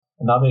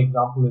Another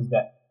example is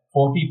that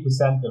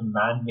 40% of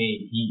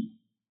man-made heat,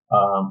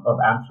 of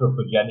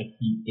anthropogenic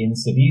heat in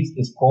cities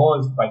is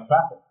caused by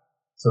traffic.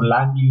 So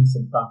land use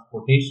and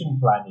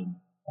transportation planning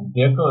and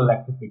vehicle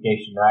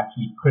electrification are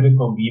actually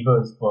critical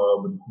levers for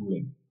urban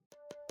cooling.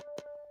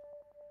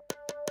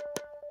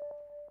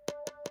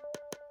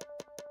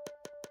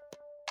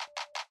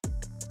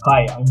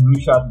 Hi, I'm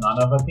Rushad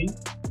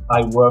Nanavati.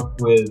 I work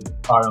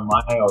with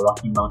RMI, or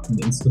Rocky Mountain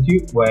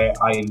Institute, where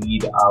I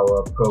lead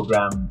our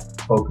program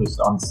focused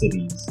on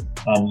cities.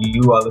 And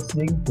you are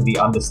listening to the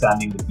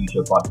Understanding the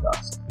Future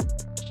podcast.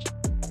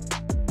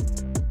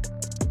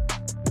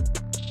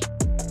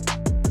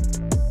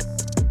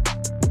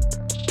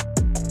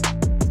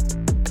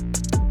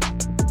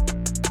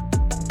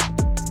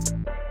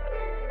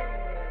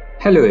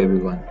 Hello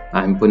everyone,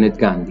 I'm Punit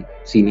Gandhi,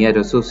 Senior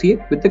Associate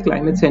with the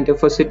Climate Center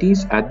for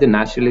Cities at the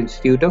National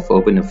Institute of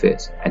Urban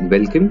Affairs, and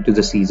welcome to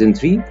the Season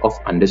 3 of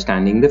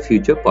Understanding the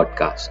Future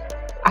podcast.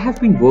 I have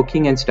been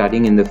working and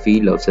studying in the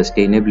field of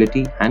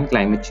sustainability and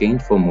climate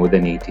change for more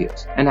than 8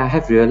 years, and I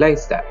have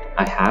realized that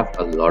I have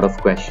a lot of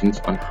questions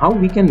on how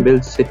we can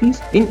build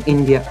cities in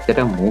India that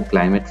are more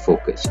climate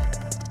focused.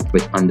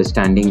 With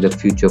Understanding the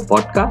Future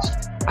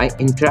podcast, I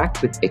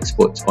interact with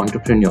experts,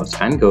 entrepreneurs,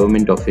 and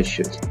government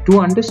officials to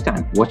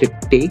understand what it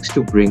takes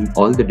to bring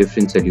all the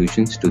different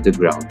solutions to the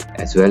ground,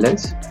 as well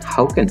as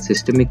how can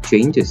systemic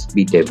changes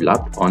be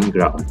developed on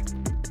ground.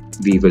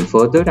 We will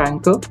further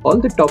anchor all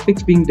the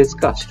topics being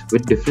discussed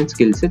with different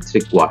skill sets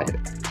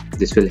required.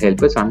 This will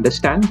help us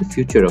understand the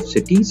future of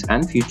cities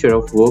and future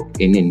of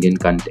work in Indian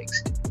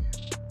context.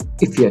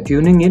 If you are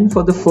tuning in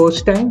for the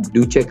first time,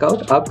 do check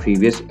out our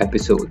previous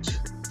episodes.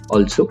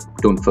 Also,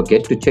 don't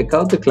forget to check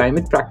out the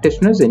Climate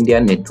Practitioners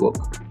India Network,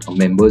 a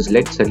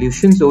members-led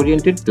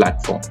solutions-oriented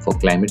platform for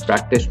climate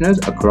practitioners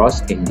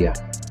across India.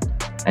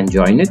 And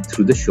join it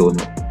through the show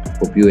notes.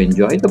 Hope you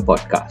enjoy the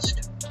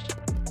podcast.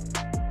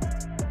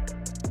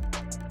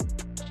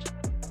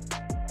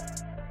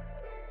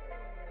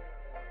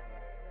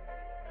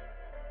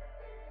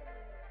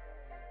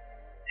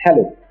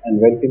 Hello, and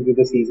welcome to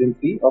the Season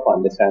 3 of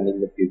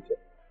Understanding the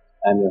Future.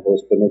 I'm your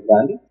host, Punit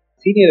Gandhi,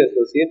 Senior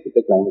Associate with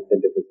the Climate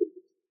Center for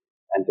Cities.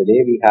 And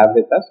today we have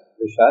with us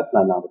Rushad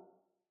Nanavati.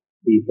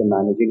 He is the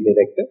Managing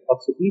Director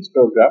of Cities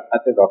Program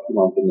at the Rocky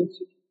Mountain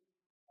Institute.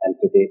 And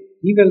today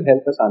he will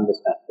help us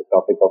understand the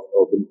topic of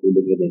urban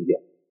cooling in India.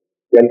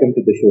 Welcome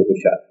to the show,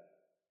 Rushad.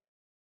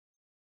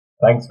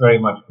 Thanks very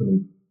much,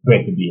 Puneet.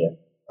 Great to be here.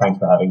 Thanks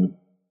for having me.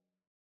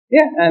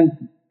 Yeah, and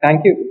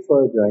thank you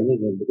for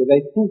joining in, because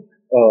I think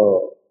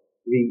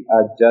we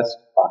are just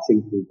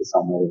passing through the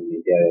summer in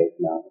India right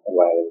now,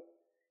 while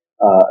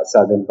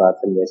southern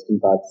parts and western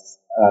parts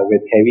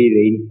with heavy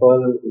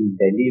rainfall in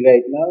Delhi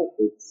right now,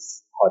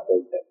 it's hot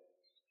as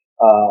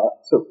hell.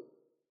 So,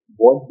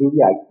 what do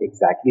we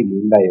exactly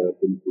mean by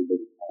urban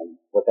cooling, and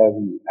what are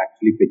we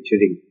actually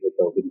picturing with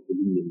urban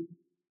cooling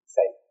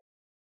inside?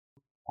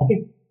 I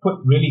think,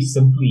 put really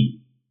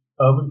simply,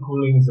 urban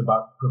cooling is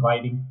about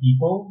providing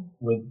people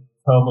with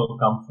thermal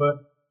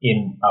comfort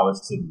in our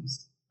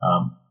cities.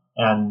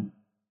 And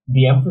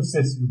the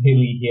emphasis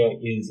really here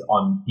is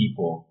on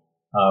people.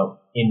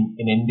 In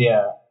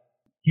India,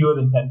 fewer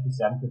than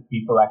 10% of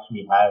people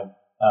actually have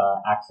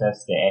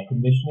access to air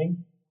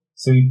conditioning.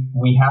 So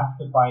we have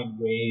to find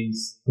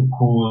ways to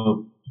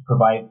cool, to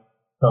provide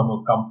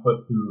thermal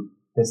comfort, to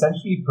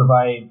essentially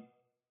provide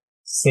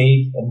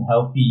safe and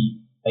healthy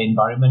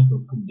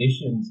environmental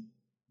conditions,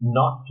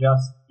 not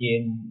just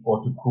in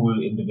or to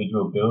cool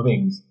individual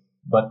buildings,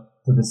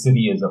 but to the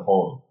city as a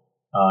whole.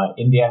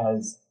 India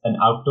has an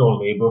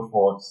outdoor labor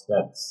force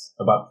that's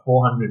about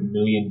 400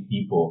 million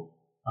people.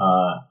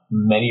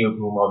 Many of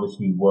whom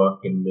obviously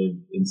work and live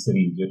in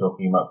cities. You're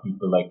talking about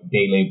people like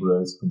day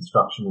laborers,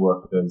 construction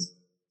workers,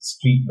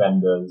 street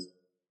vendors,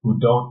 who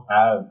don't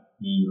have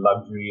the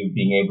luxury of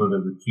being able to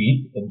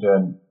retreat into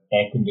an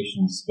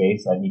air-conditioned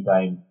space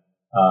anytime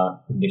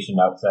conditions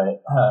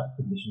outside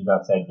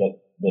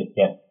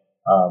get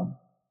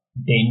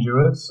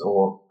dangerous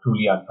or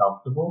truly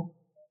uncomfortable.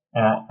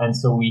 And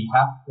so we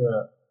have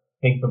to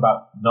think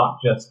about not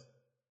just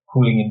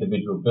cooling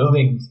individual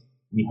buildings.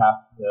 We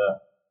have to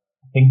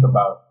think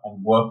about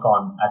and work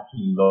on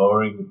actually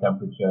lowering the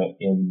temperature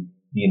in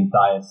the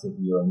entire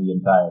city or in the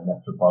entire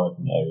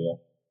metropolitan area.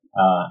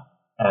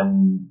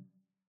 And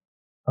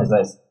as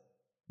I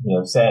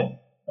said,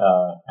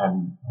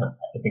 and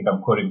I think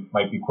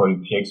might be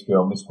quoting Shakespeare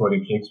or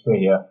misquoting Shakespeare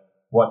here,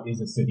 what is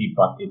a city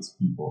but its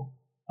people?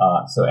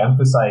 So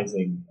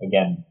emphasizing,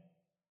 again,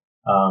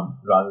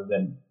 rather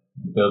than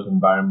the built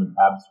environment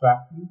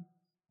abstractly,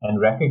 and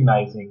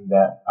recognizing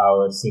that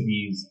our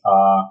cities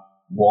are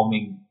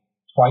warming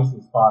twice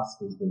as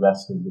fast as the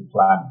rest of the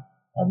planet.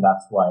 And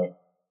that's why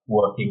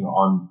working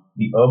on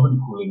the urban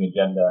cooling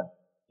agenda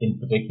in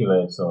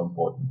particular is so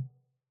important.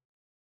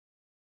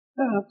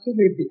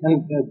 Absolutely.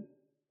 And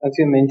as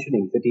you're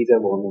mentioning, cities are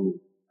warming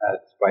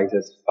twice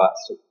as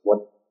fast.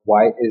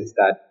 Why is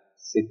that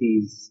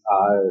cities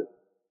are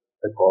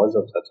the cause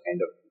of such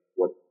kind of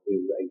what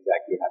is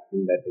exactly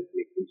happening that is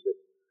making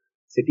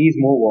cities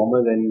more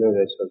warmer than the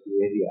rest of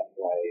the area?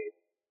 Why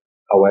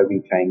how are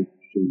we trying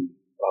to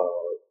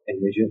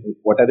envision,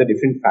 what are the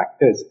different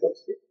factors per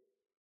se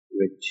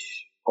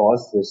which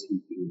cause this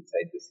heating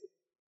inside the city?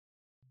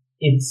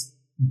 It's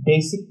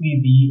basically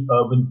the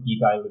urban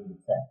heat island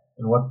effect.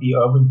 And what the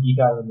urban heat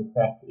island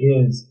effect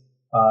is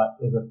a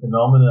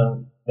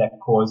phenomenon that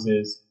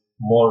causes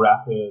more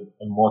rapid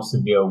and more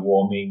severe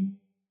warming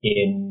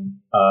in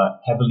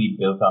heavily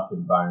built up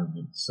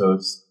environments. So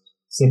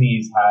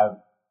cities have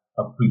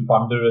a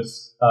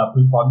preponderance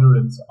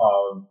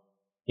of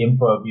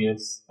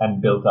impervious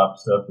and built up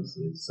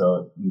surfaces.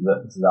 So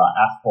this is our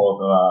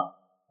asphalt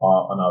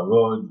on our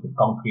roads, the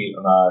concrete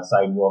on our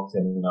sidewalks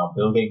and in our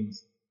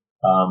buildings.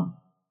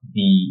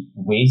 The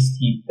waste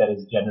heat that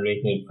is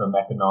generated from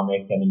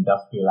economic and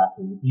industrial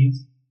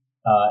activities,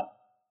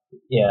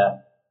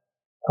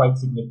 quite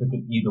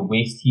significantly, the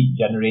waste heat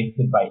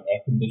generated by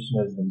air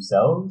conditioners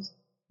themselves,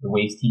 the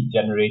waste heat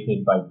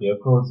generated by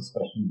vehicles,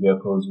 especially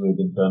vehicles with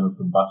internal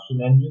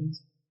combustion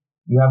engines.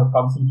 You have a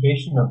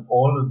concentration of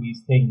all of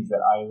these things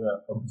that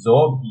either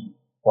absorb heat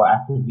or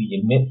actively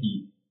emit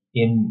heat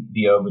in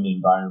the urban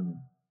environment.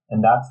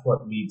 And that's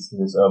what leads to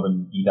this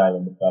urban heat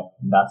island effect.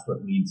 And that's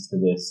what leads to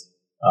this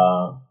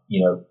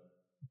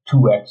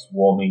 2x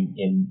warming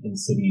in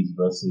cities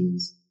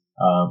versus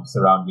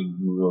surrounding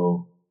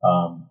rural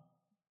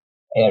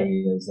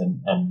areas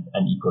and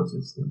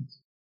ecosystems.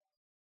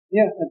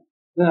 Yeah,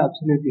 no,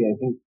 absolutely. I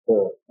think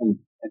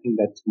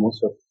that's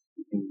most of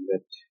the things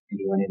that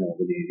anyone in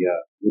urban area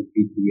would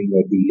be doing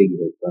or dealing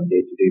with on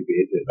day-to-day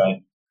basis.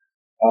 Right.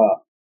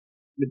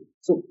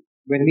 So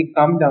when we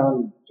come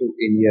down to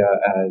India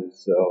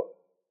as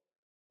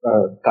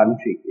a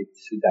country,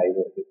 it's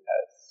diverse. It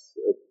has.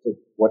 So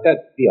what are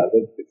the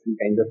other different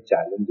kinds of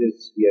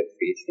challenges we are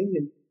facing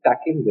in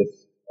tackling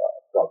this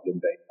problem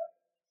right now?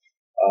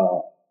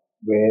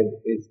 Where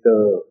is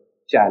the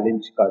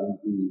challenge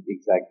currently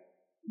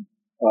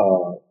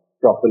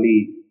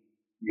properly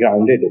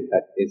grounded in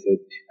that? Is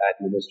it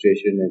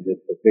administration? Is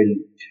it the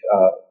build?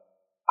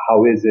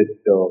 How is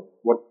it?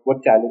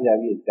 What challenge are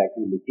we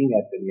exactly looking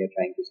at when we are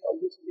trying to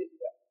solve this in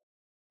India?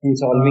 In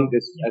solving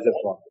this as a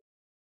problem.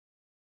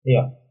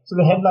 Yeah. So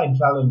the headline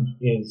challenge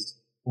is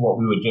what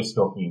we were just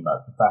talking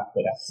about, the fact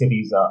that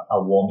cities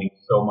are warming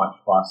so much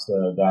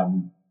faster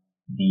than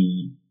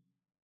the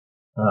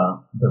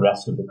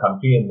rest of the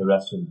country and the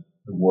rest of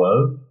the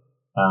world.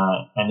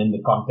 And in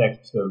the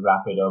context of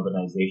rapid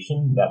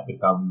urbanization, that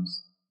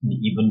becomes an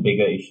even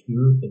bigger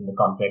issue in the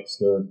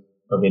context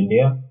of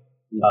India.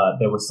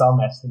 There were some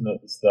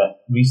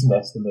recent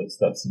estimates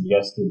that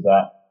suggested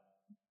that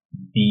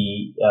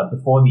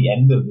before the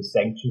end of the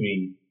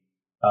century,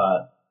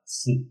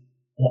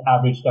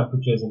 average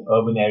temperatures in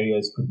urban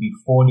areas could be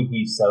 4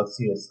 degrees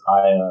Celsius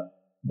higher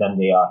than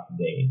they are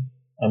today.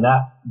 And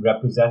that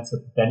represents a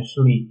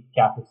potentially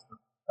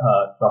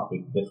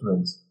catastrophic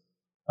difference.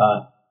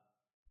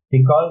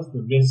 Because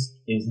the risk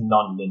is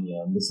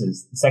non-linear, and this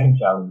is the second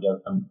challenge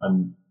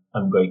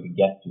I'm going to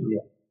get to.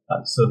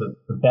 Yeah. So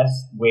the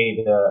best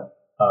way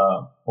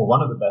or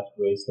one of the best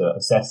ways to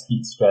assess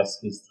heat stress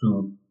is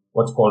through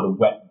what's called a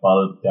wet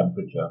bulb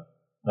temperature.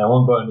 And I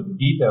won't go into the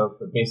details,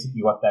 but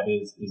basically what that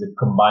is a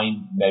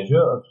combined measure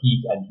of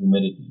heat and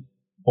humidity,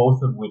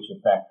 both of which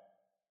affect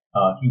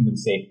human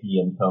safety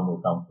and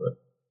thermal comfort.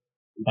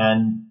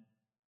 And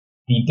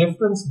the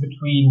difference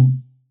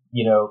between,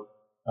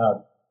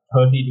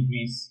 30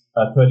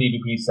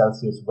 degrees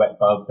Celsius wet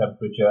bulb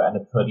temperature and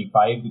a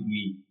 35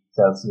 degree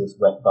Celsius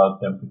wet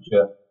bulb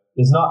temperature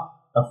is not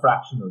a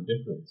fractional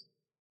difference.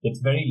 It's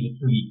very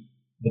literally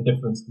the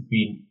difference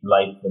between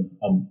life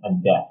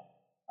and death.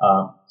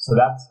 So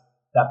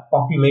that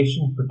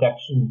population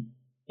protection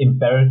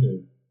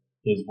imperative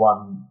is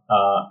one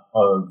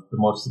of the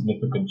most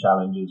significant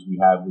challenges we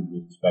have with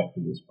respect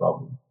to this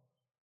problem.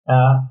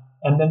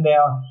 And then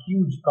there are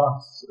huge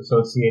costs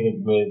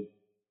associated with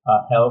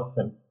health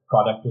and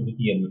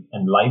productivity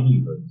and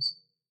livelihoods.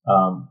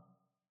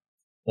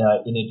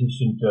 In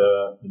addition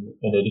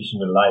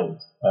to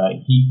lives,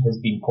 heat has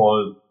been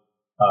called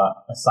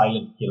a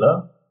silent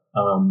killer.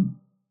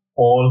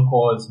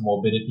 All-cause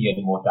morbidity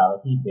and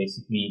mortality,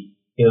 basically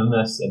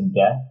illness and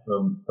death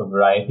from a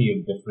variety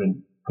of different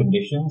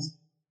conditions,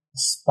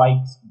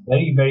 spikes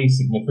very, very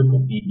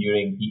significantly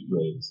during heat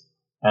waves.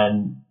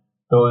 And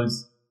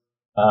those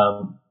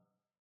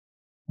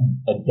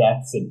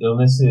deaths and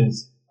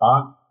illnesses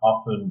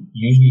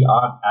usually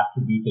aren't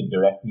attributed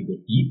directly to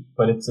heat,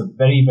 but it's a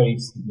very, very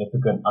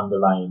significant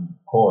underlying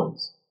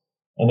cause.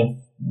 And if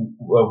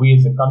we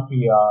as a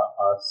country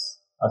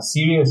are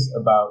serious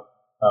about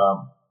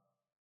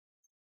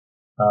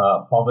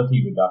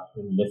poverty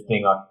reduction,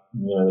 lifting up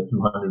the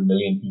 200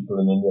 million people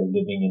in India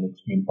living in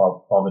extreme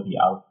poverty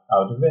out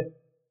of it,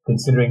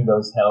 considering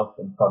those health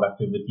and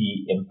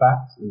productivity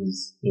impacts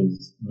is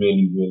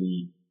really,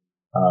 really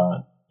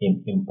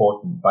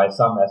important. By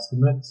some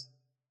estimates,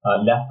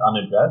 left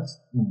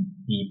unaddressed,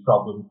 the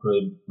problem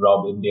could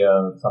rob India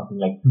of something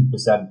like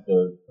 2%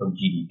 of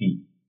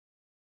GDP.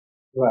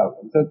 Wow.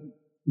 So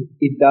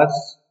it does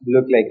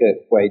look like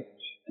quite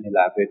an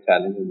elaborate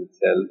challenge in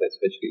itself,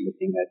 especially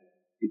looking at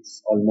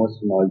it's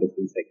almost in all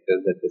different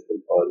sectors that this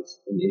will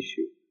cause an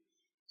issue.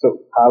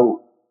 So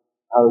how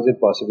is it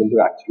possible to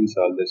actually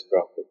solve this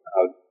problem?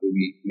 How do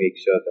we make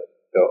sure that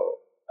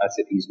our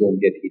cities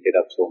don't get heated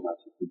up so much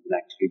if we can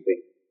actually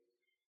bring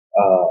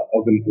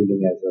urban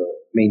cooling as a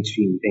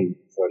mainstream thing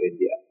for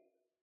India?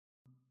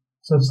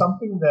 So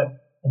something that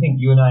I think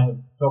you and I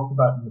have talked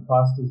about in the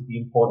past is the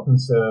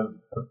importance of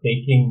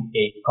taking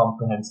a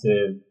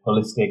comprehensive,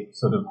 holistic,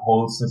 sort of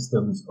whole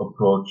systems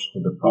approach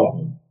to the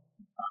problem.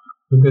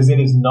 Because it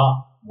is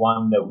not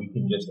one that we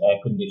can just air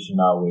condition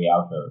our way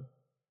out of.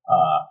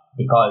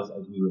 Because,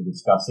 as we were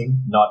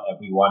discussing, not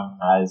everyone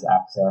has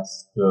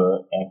access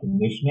to air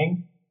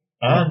conditioning.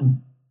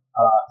 And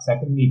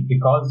secondly,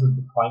 because of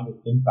the climate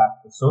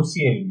impact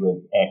associated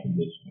with air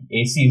conditioning,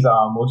 ACs are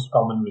our most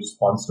common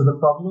response to the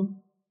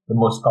problem, the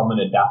most common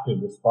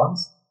adaptive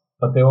response,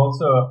 but they're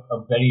also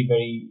a very,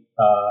 very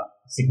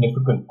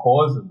significant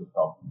cause of the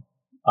problem.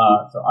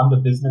 So under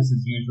business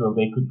as usual,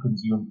 they could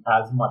consume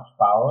as much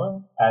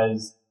power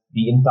as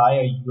the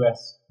entire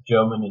US,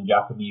 German, and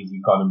Japanese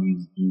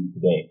economies do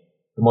today.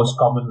 The most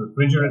common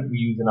refrigerant we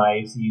use in our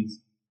ACs,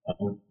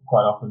 and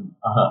quite often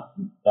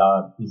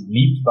is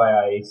leaked by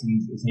our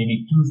ACs, is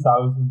nearly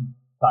 2,000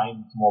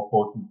 times more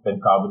potent than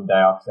carbon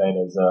dioxide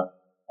as a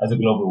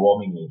global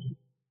warming agent.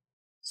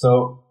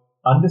 So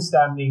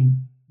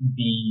understanding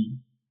the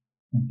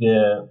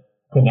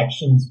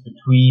connections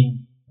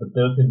between the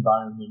built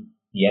environment,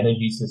 the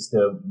energy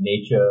system,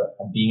 nature,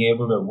 and being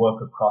able to work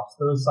across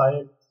those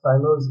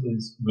silos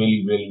is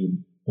really,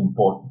 really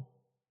important.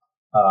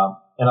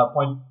 And I'll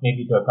point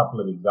maybe to a couple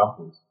of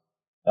examples.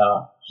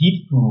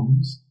 Heat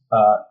plumes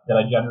that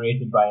are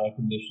generated by air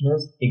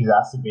conditioners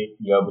exacerbate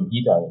the urban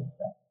heat island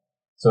effect.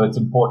 So it's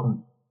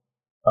important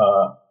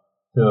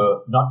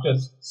to not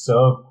just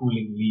serve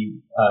cooling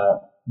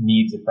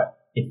needs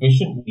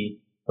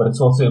efficiently, but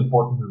it's also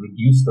important to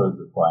reduce those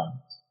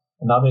requirements.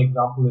 Another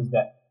example is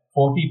that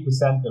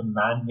 40% of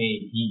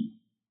man-made heat,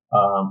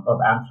 of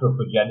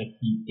anthropogenic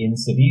heat in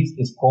cities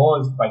is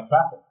caused by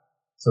traffic.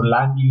 So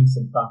land use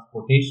and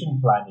transportation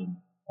planning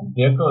and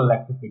vehicle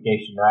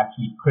electrification are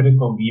actually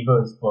critical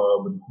levers for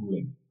urban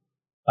cooling.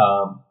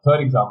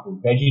 Third example,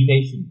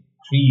 vegetation,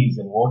 trees,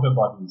 and water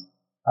bodies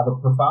have a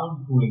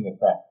profound cooling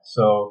effect.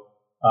 So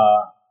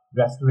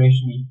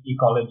restoration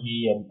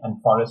ecology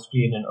and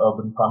forestry in an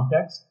urban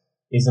context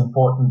is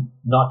important,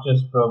 not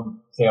just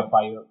from, say, a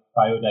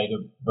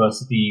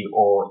biodiversity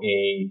or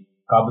a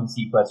carbon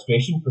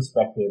sequestration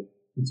perspective.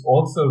 It's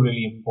also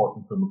really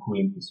important from a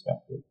cooling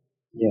perspective.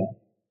 Yeah.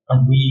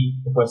 And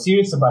if we're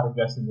serious about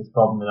addressing this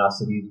problem in our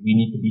cities, we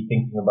need to be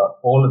thinking about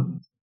all of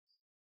these.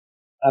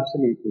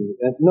 Absolutely.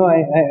 No,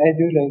 I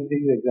do like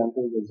these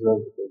examples as well,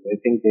 because I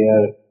think they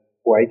are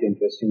quite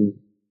interesting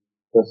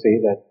to say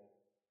that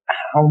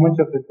how much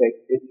of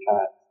effect it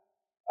has.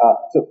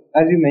 So,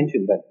 as you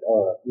mentioned, that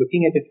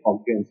looking at it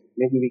comprehensively,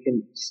 maybe we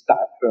can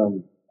start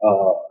from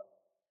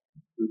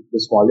the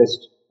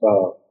smallest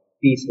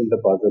piece in the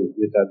puzzle,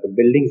 which are the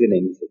buildings in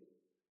any city.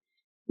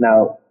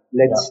 Now,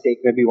 let's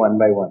take maybe one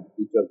by one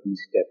each of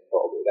these steps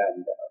forward,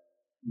 and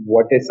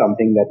what is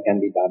something that can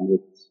be done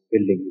with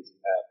buildings?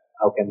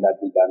 How can that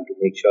be done to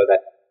make sure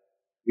that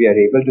we are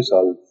able to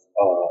solve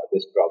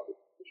this problem,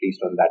 at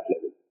least on that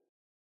level?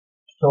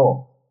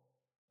 Sure.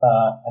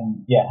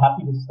 And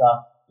happy to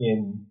start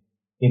in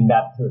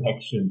that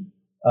direction.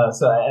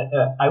 So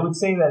I would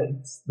say that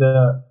it's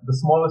the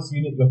smallest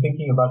unit you're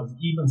thinking about is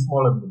even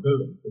smaller than the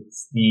building.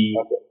 It's the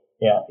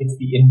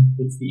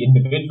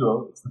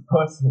individual, it's the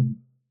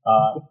person,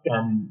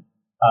 and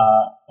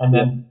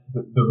then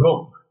the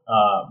room,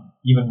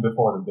 even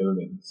before the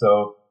building.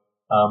 So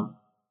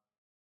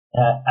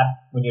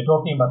when you're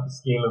talking about the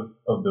scale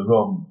of the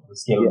room, the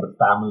scale of the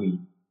family,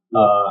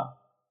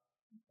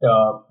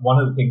 one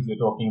of the things we're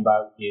talking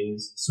about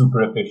is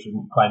super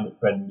efficient, climate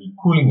friendly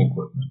cooling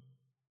equipment.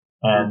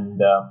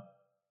 And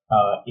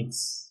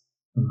it's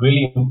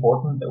really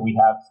important that we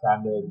have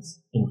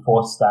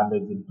enforced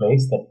standards in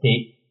place that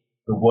take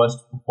the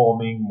worst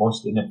performing,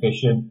 most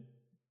inefficient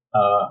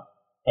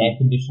air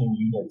conditioning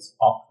units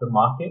off the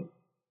market.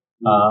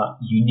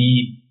 You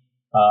need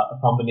a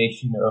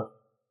combination of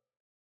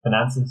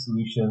financing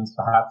solutions,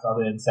 perhaps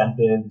other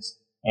incentives,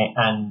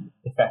 and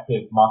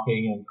effective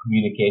marketing and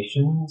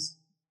communications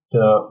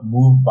to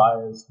move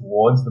buyers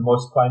towards the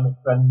most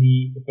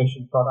climate-friendly,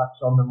 efficient products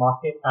on the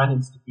market, and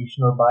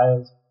institutional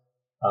buyers.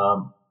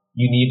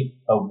 You need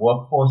a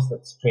workforce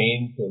that's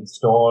trained to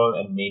install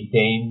and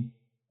maintain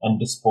and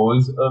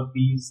dispose of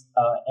these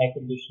air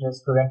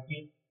conditioners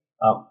correctly.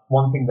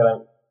 One thing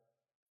that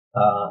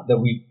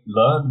we've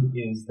learned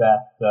is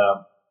that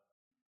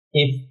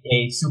if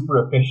a super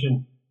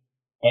efficient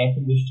air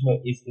conditioner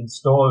is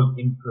installed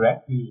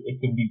incorrectly, it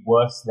can be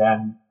worse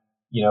than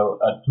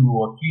a 2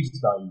 or 3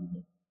 star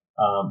unit.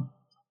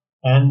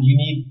 And you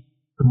need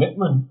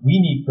commitment. We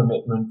need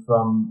commitment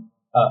from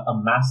a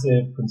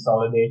massive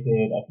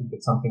consolidated, I think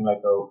it's something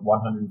like a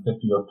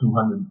 $150 or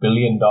 $200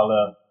 billion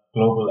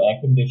global air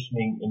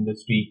conditioning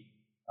industry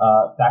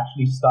to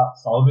actually start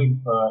solving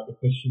for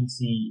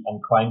efficiency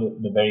and climate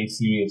in a very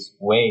serious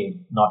way,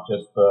 not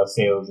just for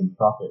sales and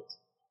profits.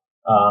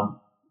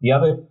 The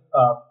other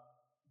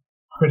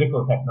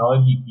critical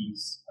technology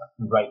piece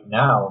right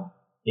now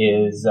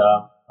is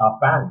our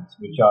fans,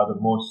 which are the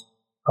most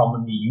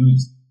commonly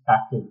used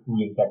active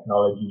cooling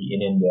technology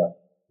in India.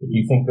 If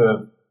you think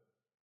of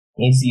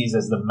ACs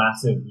as the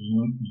massive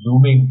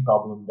looming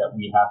problem that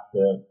we have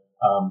to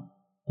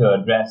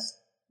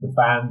address, the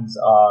fans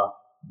are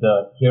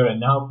the here and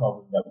now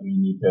problem that we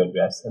need to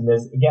address. And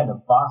there's, again, a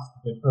vast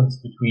difference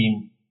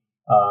between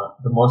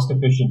the most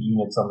efficient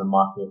units on the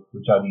market,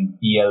 which are these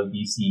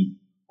BLDC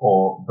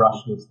or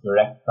brushless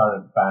direct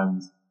current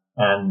fans,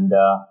 and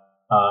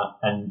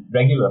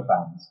regular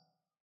fans.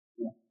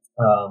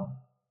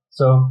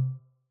 So,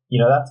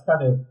 that's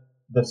kind of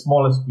the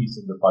smallest piece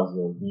of the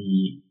puzzle,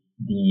 the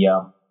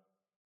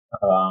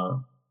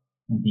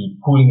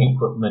cooling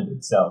equipment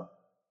itself.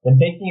 Then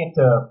taking it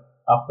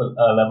up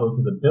a level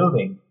to the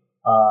building,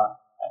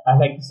 I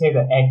like to say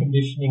that air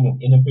conditioning in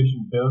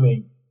inefficient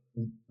building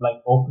is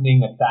like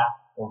opening a tap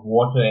of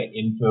water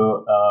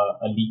into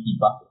a leaky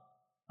bucket.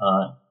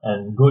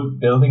 And good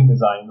building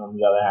design, on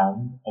the other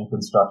hand, and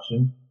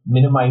construction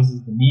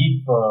minimizes the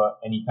need for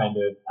any kind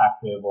of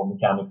active or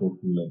mechanical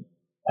cooling.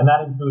 And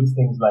that includes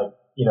things like,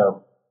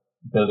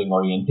 building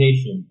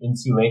orientation,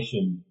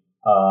 insulation,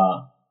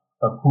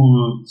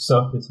 cool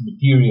surface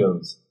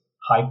materials,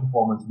 high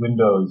performance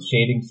windows,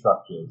 shading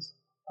structures,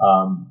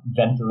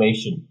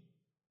 ventilation,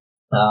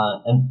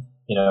 and,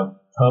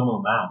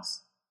 thermal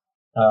mass.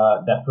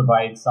 That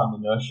provides some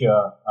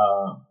inertia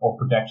or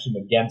protection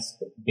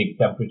against big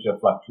temperature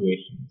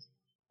fluctuations.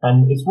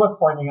 And it's worth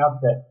pointing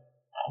out that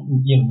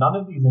none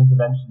of these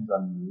interventions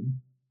are new.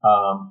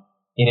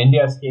 In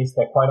India's case,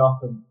 quite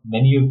often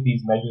many of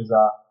these measures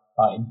are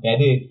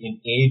embedded in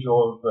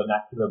age-old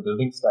vernacular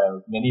building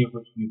styles, many of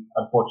which we've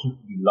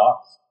unfortunately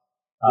lost.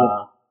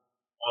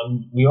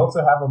 And we also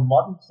have a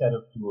modern set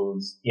of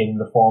tools in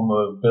the form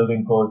of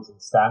building codes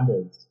and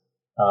standards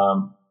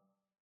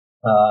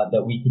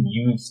that we can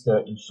use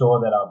to ensure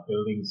that our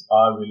buildings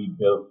are really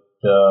built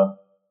to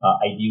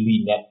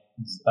ideally net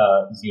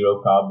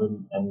zero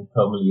carbon and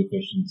thermally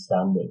efficient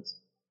standards.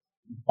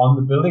 On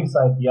the building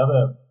side, the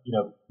other,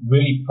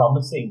 really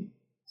promising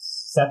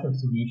set of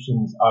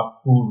solutions are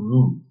cool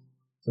roofs.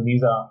 So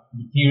these are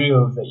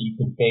materials that you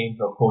can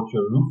paint or coat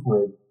your roof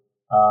with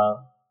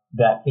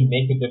that can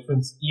make a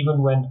difference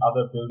even when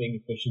other building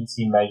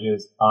efficiency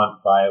measures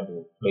aren't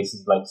viable.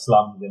 Places like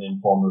slums and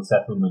informal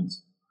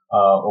settlements,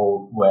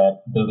 or where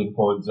building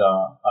codes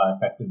are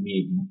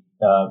effectively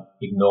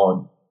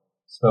ignored.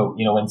 So,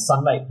 when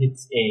sunlight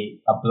hits a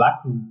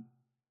black roof,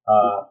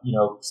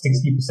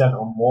 60%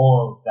 or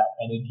more of that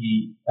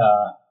energy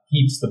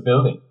heats the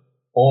building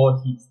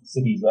or heats the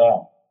city's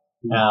air.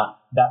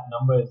 That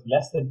number is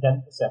less than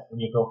 10% when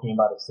you're talking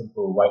about a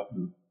simple white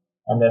roof.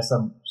 And there's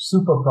some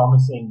super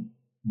promising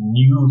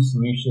new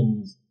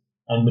solutions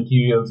and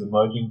materials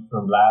emerging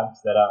from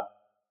labs that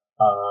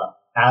are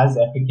as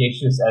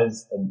efficacious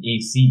as an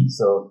AC.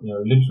 So,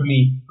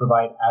 literally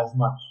provide as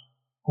much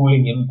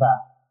cooling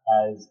impact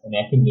as an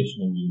air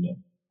conditioning unit.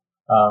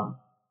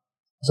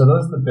 So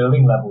those are the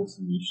building level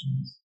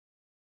solutions.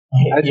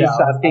 I was just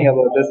asking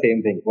about the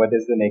same thing. What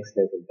is the next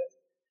level then?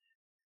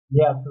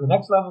 Yeah, so the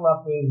next level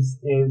up is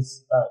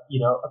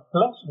a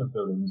collection of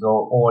buildings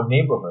or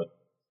neighborhood.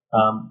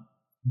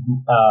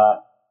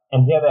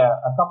 And here there are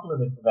a couple of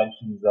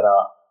interventions that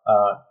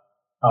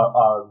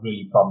are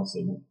really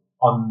promising.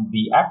 On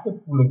the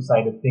active cooling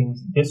side of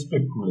things,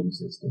 district cooling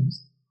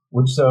systems,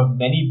 which serve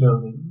many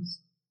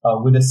buildings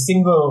with a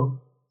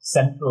single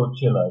central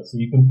chiller. So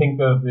you can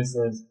think of this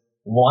as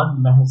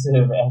one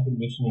massive air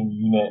conditioning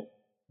unit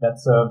that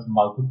serves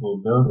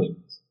multiple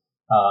buildings.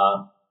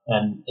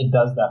 And it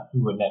does that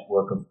through a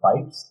network of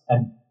pipes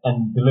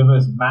and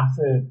delivers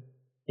massive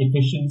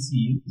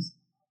efficiencies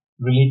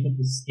related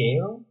to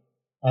scale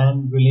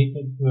and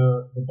related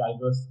to the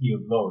diversity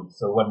of loads.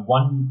 So when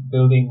one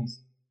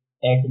building's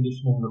air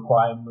conditioning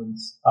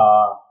requirements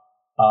are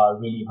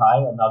really high,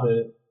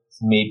 another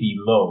may be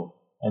low.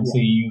 And so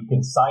you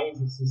can size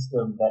a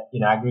system that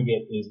in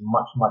aggregate is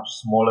much, much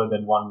smaller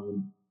than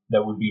one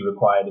that would be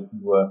required if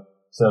you were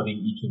serving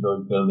each of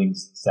those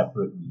buildings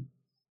separately.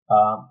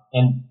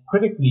 And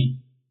critically,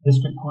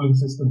 district cooling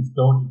systems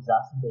don't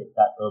exacerbate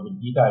that urban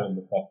heat island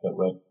effect that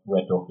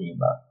we're talking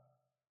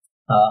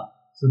about.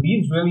 So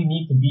these really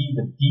need to be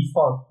the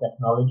default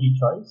technology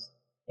choice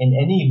in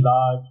any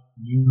large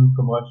new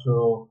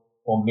commercial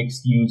or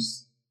mixed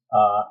use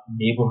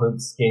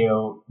neighborhood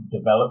scale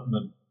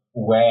development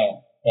where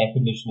air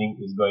conditioning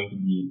is going to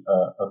be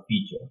a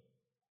feature.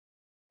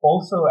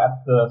 Also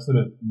at the sort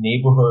of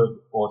neighborhood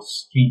or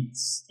street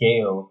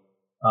scale,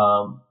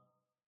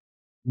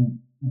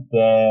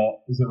 there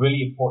is a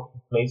really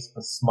important place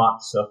for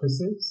smart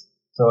surfaces.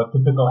 So a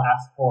typical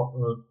asphalt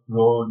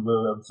road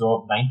will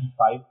absorb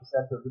 95%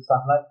 of the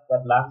sunlight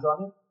that lands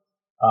on it.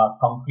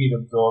 Concrete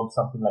absorbs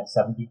something like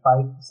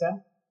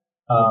 75%.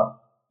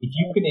 If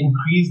you can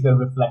increase the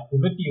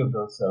reflectivity of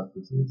those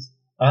surfaces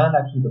and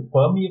actually the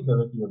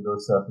permeability of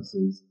those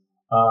surfaces,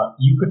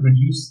 you could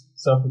reduce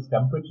surface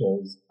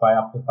temperatures by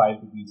up to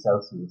 5 degrees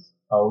Celsius,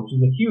 which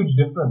is a huge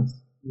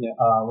difference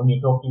when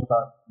you're talking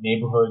about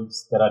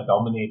neighborhoods that are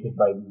dominated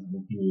by these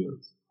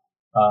materials.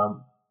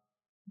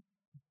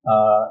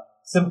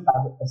 At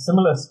a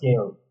similar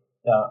scale,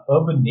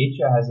 urban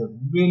nature has a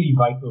really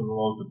vital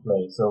role to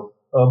play. So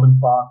urban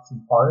parks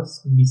and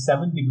forests can be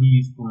 7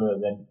 degrees cooler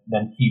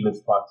than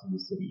treeless parts in the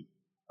city.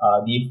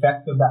 The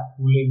effect of that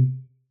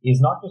cooling is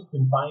not just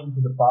confined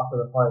to the park or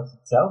the forest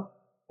itself,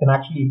 can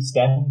actually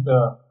extend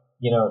to,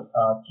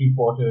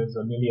 3/4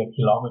 or nearly a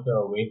kilometer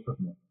away from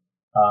it.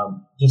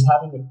 Just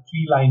having a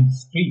tree-lined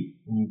street,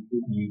 and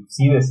you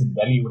see this in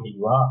Delhi where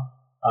you are,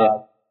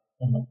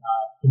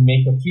 can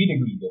make a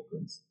 3-degree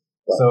difference.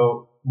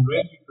 So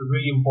really, a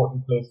really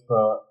important place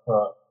for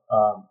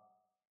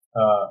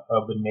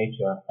urban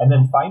nature. And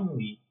then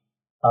finally,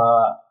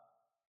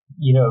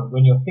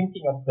 when you're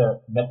thinking at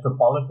the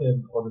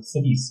metropolitan or the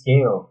city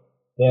scale,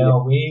 there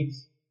are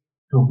ways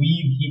to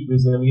weave heat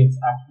resilience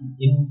actually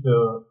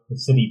into the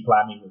city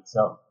planning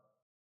itself.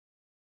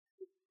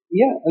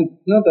 Yeah,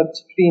 no,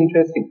 that's pretty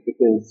interesting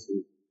because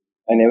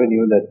I never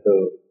knew that the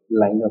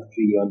line of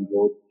tree on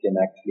road can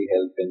actually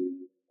help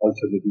in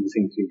also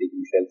reducing 3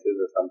 degrees Celsius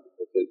or something,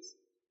 which is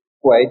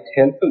quite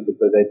helpful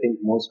because I think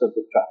most of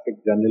the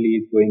traffic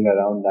generally is going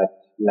around that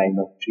line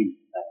of tree,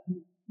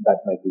 and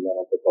that might be one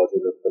of the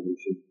causes of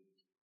pollution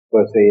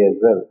per se as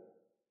well.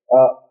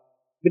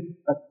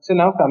 So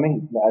now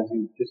coming, as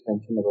you just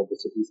mentioned about the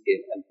city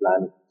scale and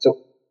planning.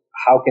 So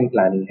how can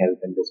planning help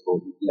in this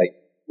whole, like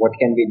what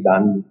can be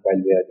done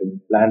while we are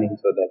doing planning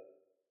so that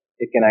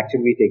it can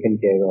actually be taken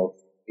care of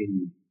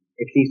in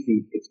at least the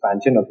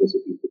expansion of the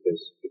city,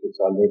 because if it's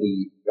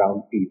already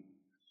brownfield,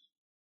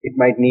 it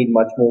might need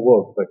much more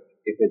work, but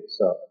if it's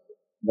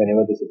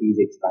whenever the city is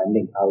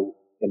expanding, how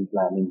can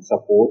planning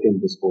support in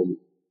this whole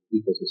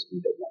ecosystem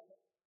development?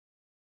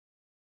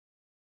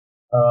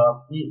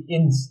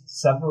 In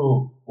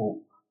several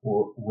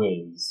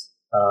ways.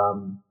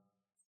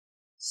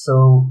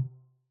 So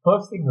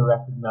first thing to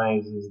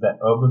recognize is that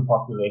urban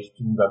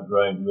populations are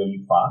growing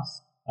really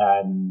fast,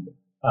 and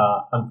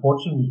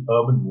unfortunately,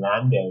 urban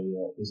land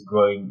area is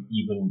growing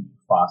even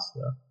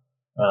faster.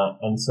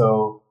 And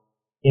so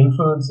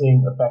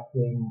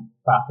affecting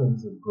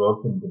patterns of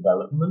growth and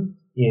development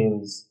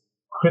is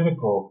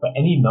critical for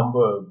any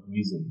number of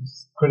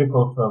reasons.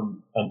 Critical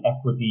from an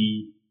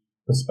equity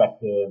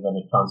perspective and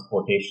a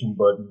transportation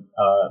burden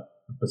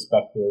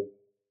perspective.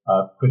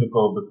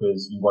 Critical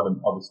because you want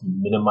to obviously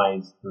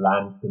minimize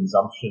land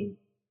consumption.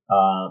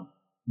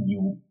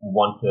 You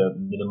want to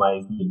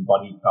minimize the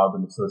embodied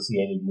carbon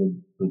associated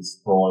with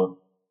sprawl.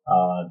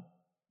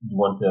 You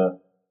want to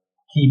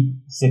keep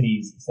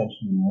cities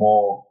essentially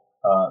more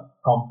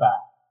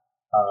compact,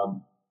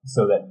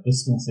 so that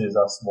distances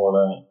are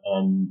smaller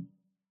and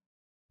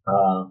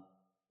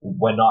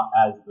we're not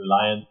as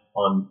reliant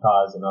on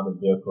cars and other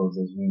vehicles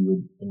as we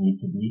would need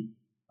to be.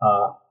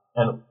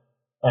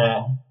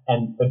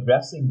 And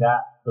addressing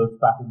those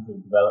patterns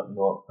of development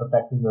or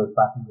affecting those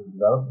patterns of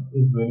development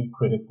is really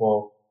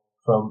critical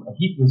from a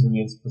heat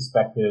resilience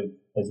perspective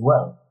as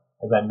well.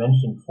 As I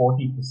mentioned,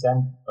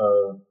 40%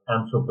 of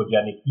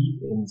anthropogenic heat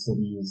in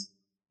cities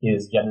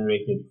is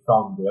generated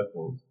from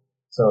vehicles.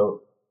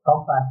 So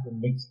compact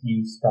and mixed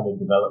use kind of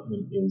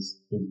development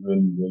is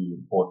really, really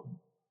important.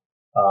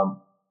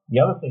 The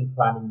other thing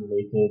planning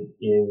related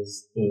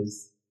is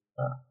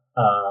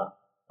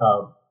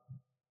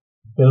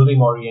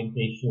building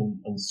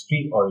orientation and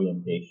street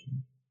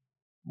orientation,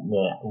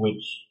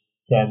 which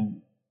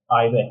can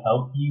either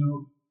help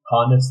you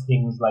harness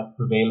things like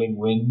prevailing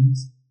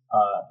winds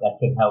that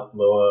can help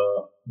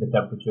lower the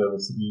temperature of a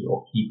city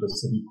or keep a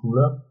city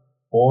cooler,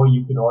 or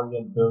you can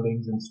orient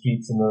buildings and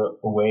streets in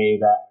a way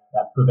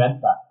that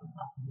prevent that from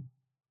happening.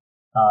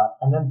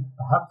 And then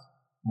perhaps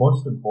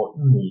most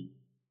importantly,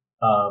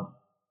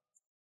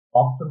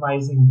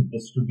 optimizing the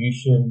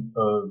distribution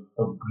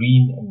of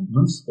green and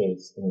blue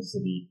space in a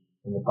city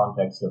in the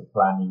context of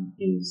planning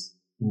is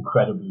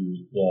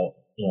incredibly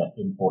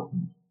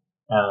important.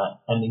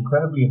 And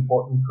incredibly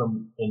important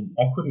from an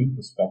equity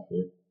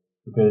perspective,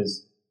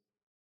 because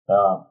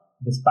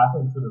this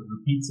pattern sort of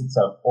repeats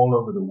itself all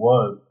over the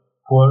world.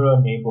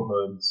 Poorer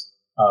neighborhoods,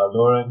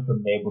 lower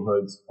income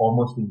neighborhoods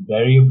almost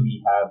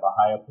invariably have a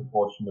higher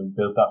proportion of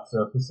built up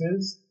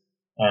surfaces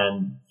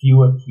and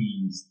fewer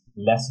trees,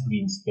 less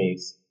green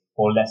space,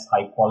 or less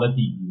high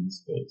quality green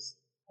space.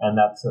 And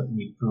that's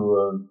certainly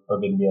true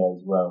of India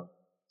as well.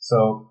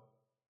 So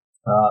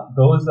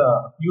those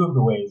are a few of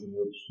the ways in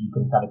which you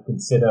can kind of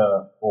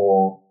consider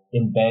or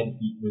embed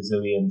heat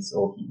resilience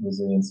or heat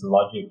resilience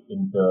logic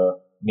into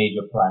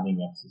major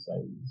planning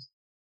exercises.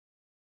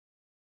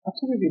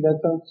 Absolutely, that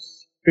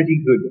sounds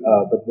pretty good.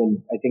 But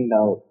then I think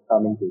now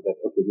coming to that,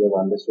 okay, we have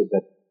understood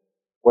that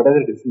what are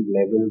the different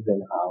levels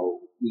and how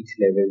each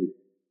level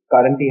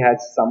currently has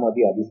some or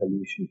the other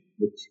solution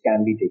which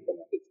can be taken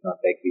up. It's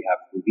not like we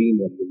have to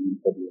reinvent the wheel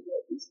for doing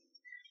all these things.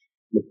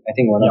 But I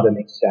think one of the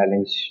next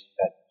challenge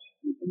that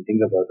we can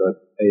think about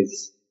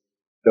is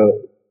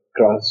the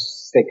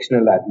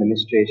cross-sectional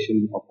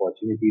administration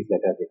opportunities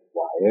that are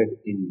required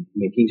in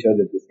making sure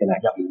that this can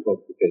actually work.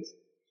 Because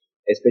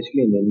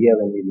especially in India,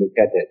 when we look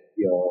at it,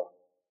 your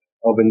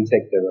urban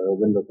sector or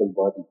urban local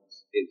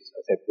bodies is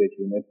a separate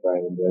unit,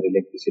 while your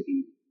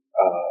electricity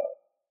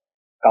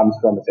comes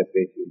from a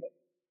separate unit.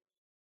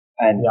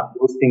 And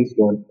those things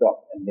don't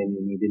talk. And then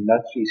you need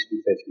industries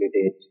to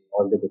facilitate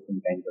all the different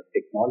kinds of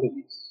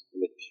technologies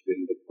which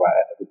will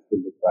require a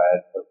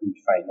huge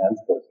finance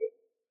per se.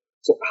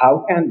 So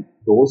how can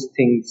those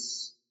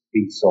things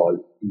be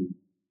solved in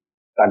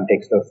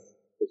context of,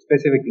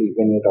 specifically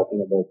when we're talking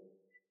about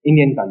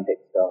Indian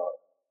context,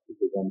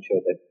 because I'm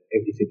sure that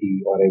every city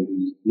or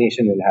every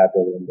nation will have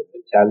their own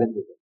different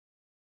challenges.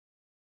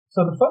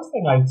 So the first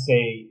thing I'd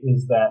say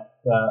is that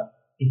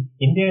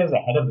India is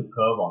ahead of the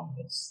curve on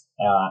this.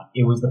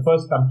 It was the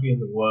first country in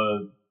the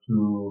world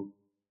to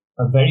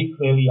very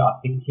clearly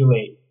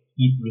articulate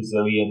heat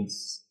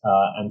resilience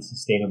and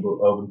sustainable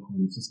urban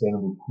cooling,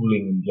 sustainable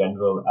cooling in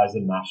general as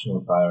a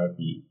national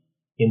priority,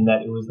 in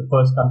that it was the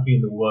first country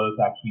in the world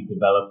to actually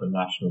develop a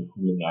national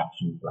cooling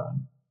action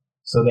plan.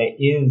 So there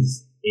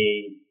is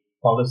a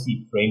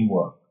policy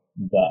framework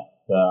that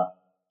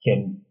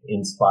can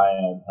inspire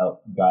and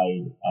help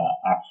guide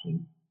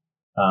action.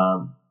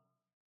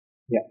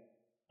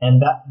 And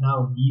that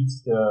now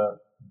needs to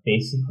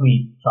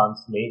basically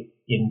translate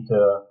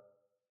into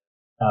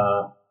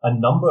a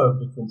number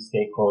of different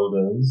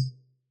stakeholders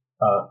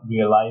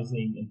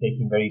realizing and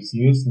taking very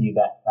seriously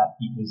that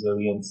heat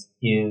resilience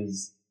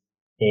is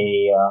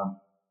a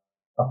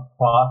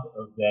part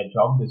of their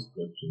job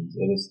descriptions.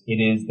 It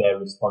is their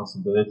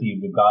responsibility,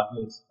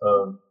 regardless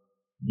of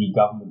the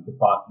government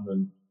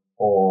department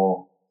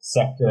or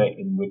sector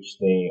in which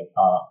they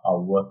are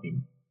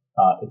working.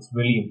 It's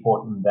really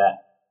important that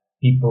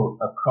people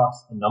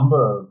across a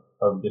number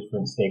of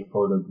different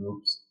stakeholder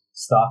groups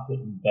start to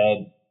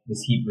embed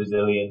this heat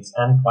resilience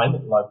and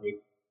climate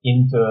logic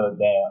into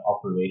their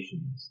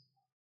operations.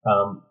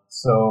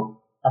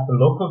 So at the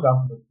local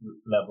government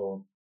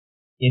level,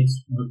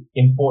 it's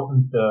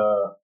important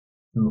to,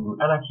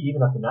 and actually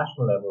even at the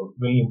national level,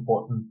 really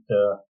important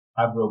to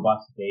have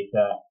robust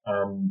data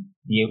and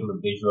be able to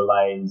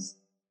visualize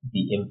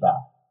the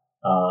impact.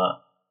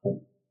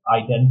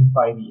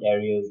 Identify the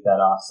areas that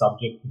are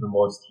subject to the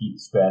most heat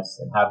stress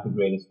and have the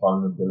greatest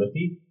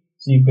vulnerability,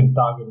 so you can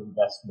target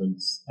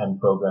investments and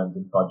programs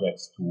and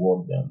projects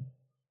toward them.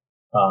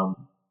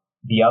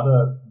 The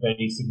other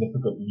very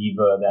significant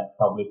lever that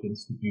public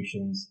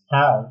institutions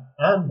have,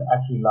 and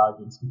actually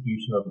large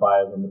institutional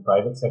buyers on the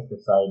private sector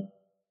side,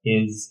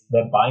 is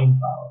their buying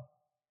power.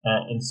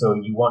 And so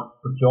you want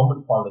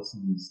procurement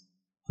policies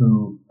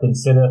to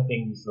consider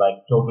things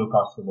like total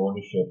cost of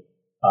ownership,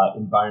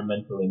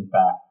 environmental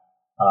impact,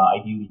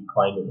 ideally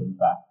climate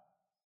impact.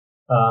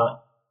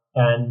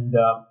 And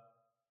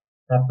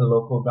at the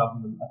local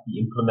government, at the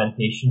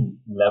implementation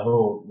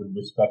level with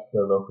respect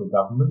to local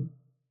government,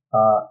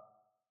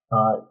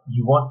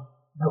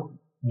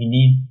 we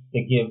need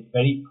to give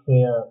very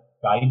clear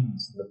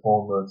guidance in the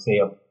form of,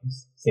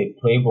 say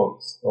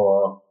playbooks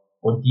or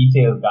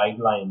detailed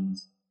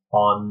guidelines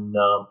on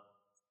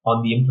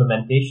the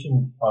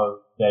implementation of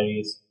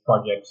various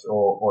projects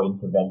or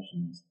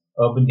interventions.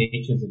 Urban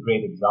Nature is a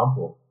great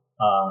example.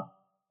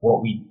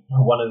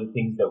 One of the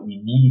things that we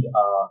need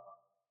are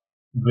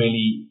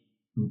really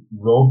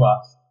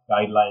robust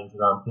guidelines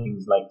around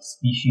things like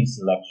species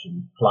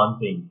selection,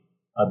 planting,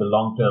 the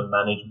long-term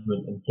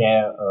management and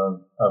care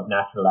of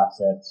natural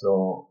assets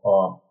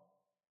or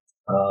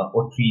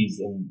trees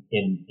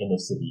in a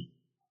city.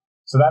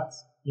 So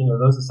that's,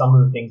 those are some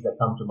of the things that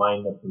come to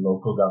mind at the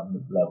local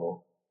government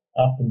level.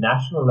 At the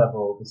national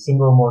level, the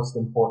single most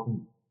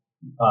important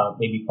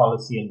maybe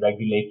policy and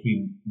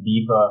regulatory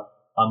lever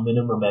are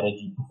minimum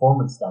energy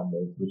performance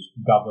standards, which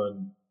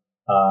govern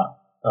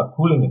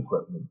cooling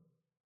equipment.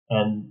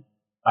 And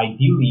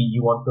ideally,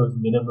 you want those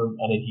minimum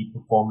energy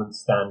performance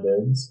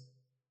standards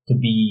to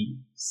be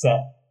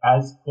set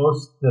as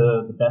close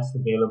to the best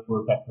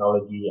available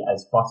technology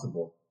as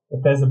possible.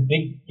 If there's a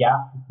big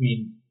gap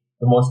between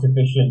the most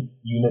efficient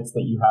units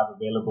that you have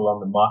available on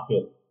the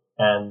market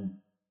and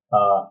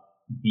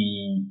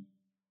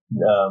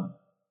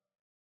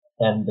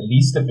the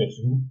least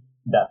efficient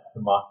that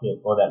the market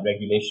or that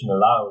regulation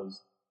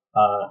allows,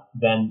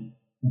 then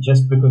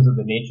just because of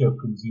the nature of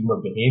consumer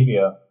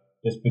behavior,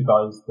 just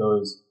because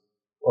those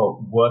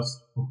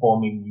worst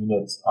performing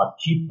units are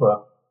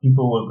cheaper,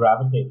 people will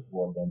gravitate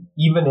toward them,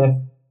 even if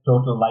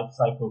total life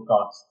cycle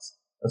costs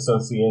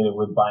associated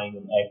with buying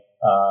an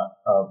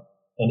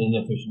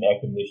inefficient air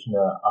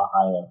conditioner are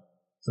higher.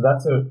 So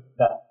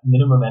that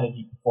minimum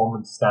energy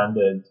performance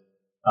standard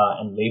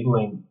and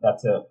labeling,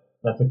 that's a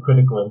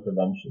critical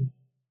intervention.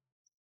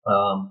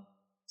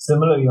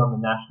 Similarly, on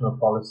the national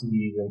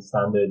policies and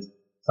standards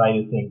side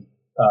of things,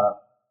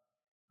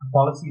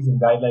 policies and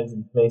guidelines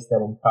in place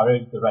that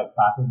encourage the right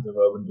patterns of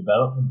urban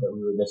development that we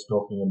were just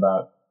talking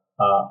about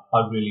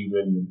are really,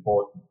 really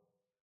important.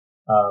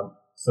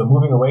 So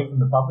moving away from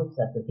the public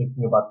sector,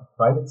 thinking about the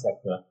private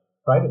sector,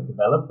 private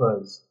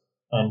developers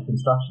and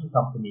construction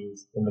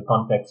companies in the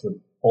context of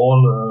all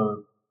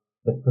of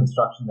the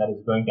construction that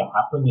is going to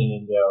happen in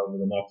India over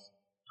the next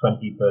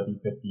 20, 30,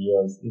 50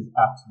 years is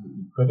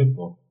absolutely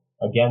critical.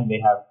 Again, they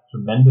have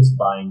tremendous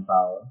buying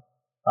power,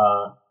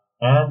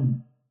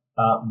 and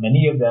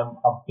many of them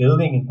are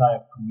building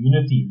entire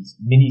communities,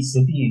 mini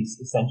cities,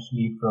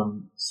 essentially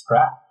from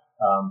scratch.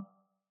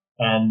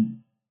 And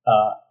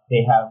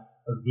they have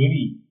a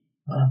really,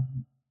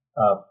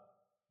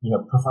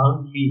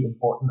 profoundly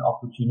important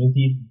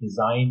opportunity to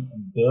design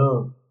and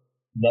build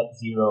net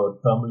zero,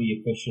 thermally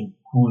efficient,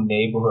 cool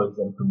neighborhoods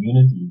and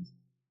communities.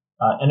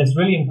 And it's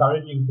really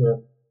encouraging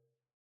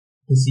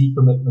to see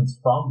commitments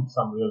from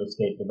some real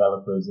estate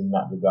developers in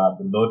that regard.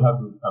 The Lodha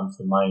Group comes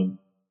to mind.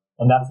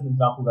 And that's an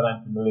example that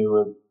I'm familiar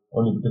with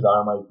only because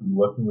RMI has been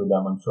working with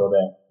them. I'm sure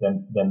there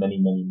are many,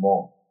 many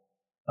more.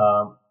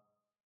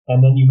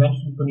 And then you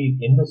mentioned,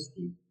 Puneet,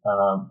 industry.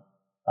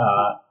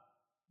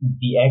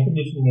 The air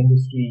conditioning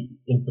industry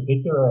in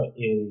particular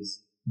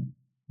is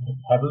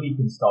heavily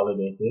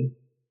consolidated.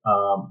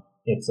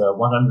 It's a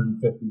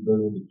 $150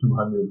 billion to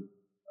 $200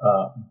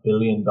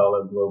 billion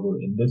global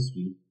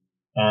industry.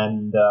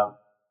 And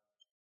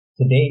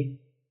today,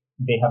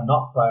 they have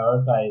not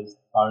prioritized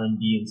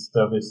R&D in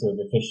service of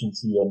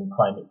efficiency and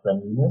climate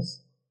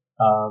friendliness.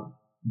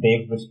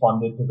 They've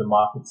responded to the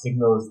market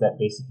signals that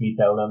basically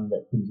tell them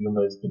that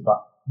consumers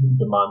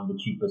demand the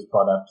cheapest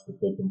products that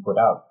they can put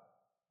out.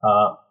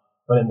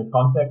 But in the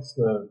context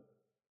of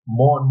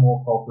more and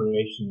more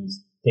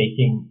corporations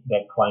taking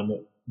their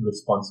climate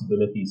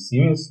responsibilities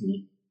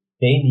seriously,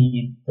 they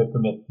need to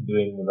commit to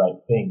doing the right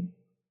thing.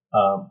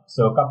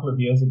 So a couple of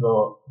years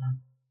ago,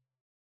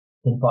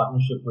 in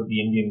partnership with the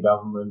Indian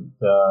government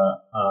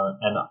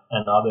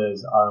and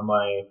others,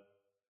 RMI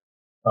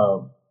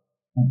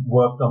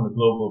worked on the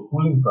Global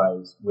Cooling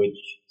Prize,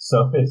 which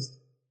surfaced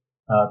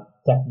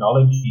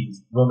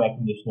technologies, room air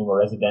conditioning or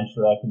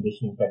residential air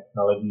conditioning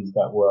technologies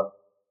that were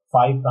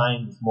 5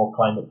 times more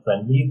climate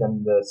friendly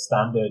than the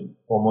standard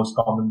or most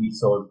commonly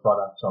sold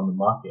products on the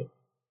market.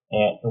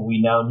 And we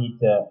now need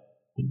to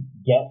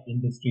get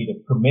industry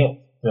to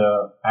commit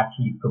to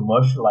actually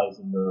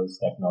commercializing those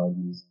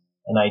technologies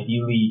and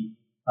ideally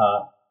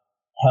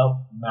help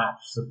match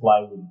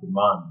supply with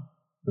demand.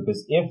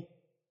 Because if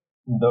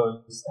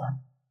those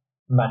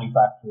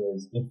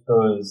manufacturers, if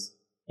those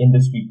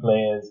industry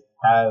players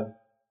have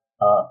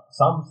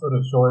some sort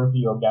of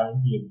surety or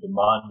guarantee of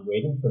demand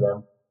waiting for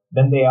them,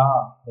 then they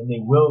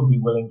will be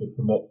willing to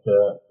commit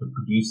to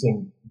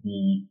producing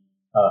the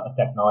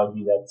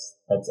technology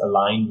that's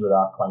aligned with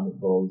our climate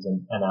goals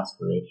and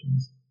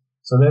aspirations.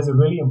 So there's a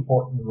really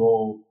important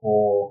role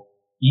for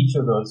each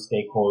of those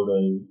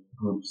stakeholder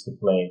groups to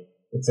play.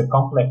 It's a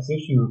complex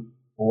issue,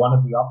 but one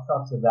of the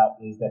upshots of that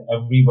is that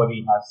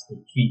everybody has to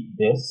treat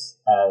this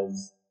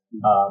as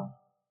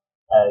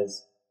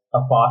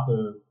a part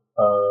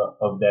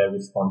of their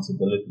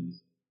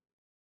responsibilities.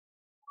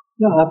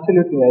 No,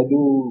 absolutely. I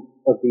do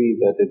agree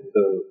that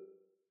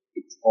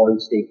it's all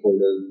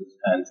stakeholders'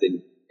 hands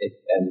in it,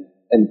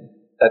 and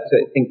that's,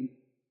 I think,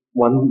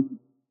 one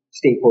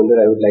stakeholder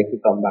I would like to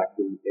come back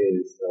to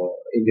is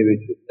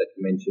individuals that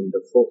you mentioned,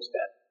 the first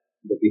and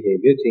the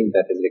behavior change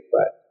that is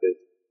required. Because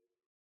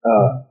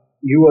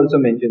you also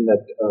mentioned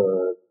that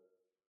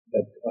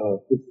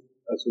if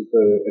a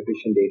super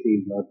efficient AC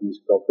is not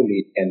used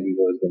properly, it can be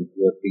worse than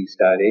 2 or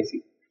 3-star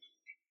AC.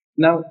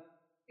 Now,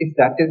 if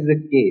that is the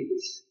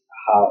case,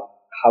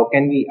 how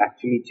can we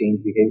actually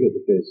change behavior?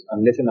 Because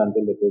unless and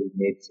until it is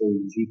made so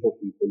easy for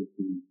people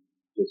to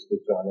just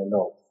switch on and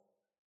off,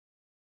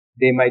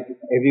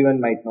 everyone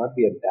might not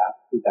be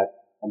adapt to that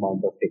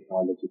amount of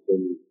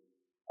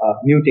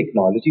new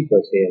technology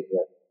per se as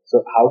well.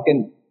 So how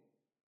can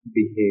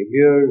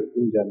behavior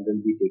in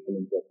general be taken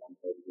into account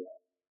while we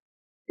are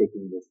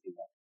taking this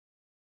data?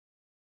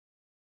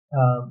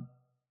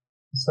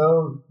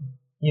 So,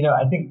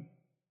 I think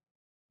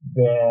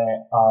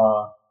there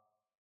are,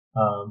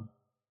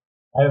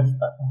 I have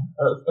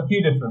a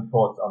few different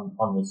thoughts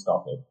on this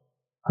topic.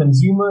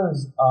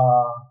 Consumers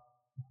are,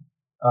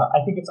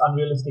 I think it's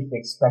unrealistic to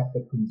expect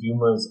that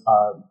consumers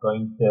are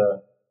going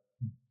to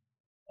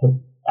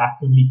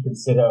actively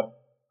consider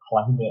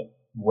climate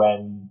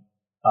when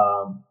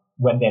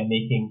they're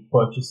making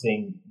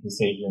purchasing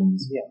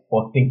decisions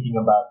or thinking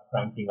about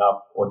cranking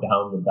up or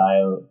down the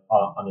dial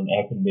on an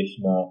air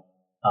conditioner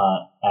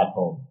at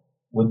home.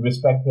 With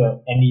respect to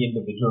any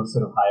individual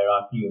sort of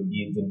hierarchy of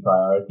needs and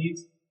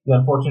priorities, the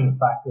unfortunate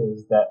fact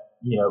is that,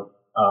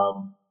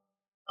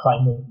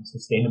 climate and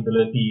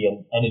sustainability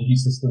and energy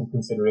system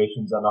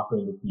considerations are not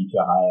going to feature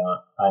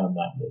high on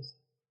that list.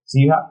 So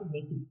you have to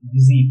make it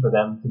easy for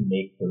them to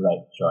make the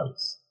right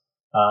choice.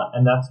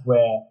 And that's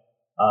where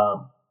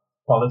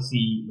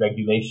policy,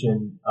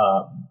 regulation,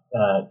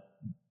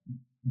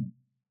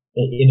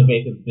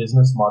 innovative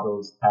business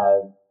models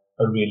have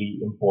a really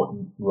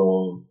important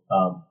role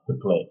to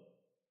play.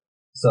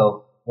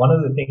 So one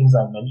of the things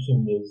I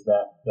mentioned is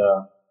that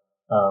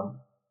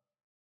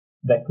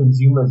that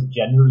consumers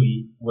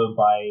generally will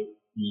buy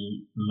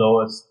the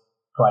lowest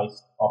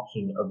priced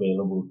option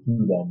available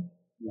to them,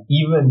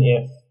 even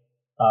if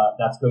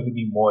that's going to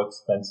be more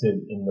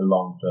expensive in the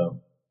long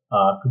term.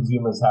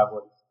 consumers have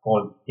what's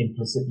called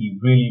implicitly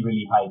really,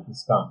 really high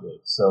discount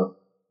rates. So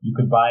you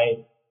could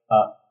buy,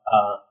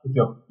 if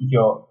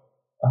you're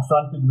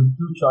affronted with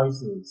two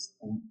choices,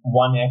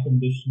 one air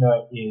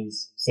conditioner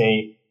is,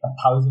 say,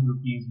 1,000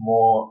 rupees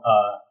more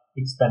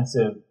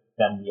expensive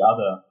than the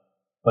other,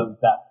 but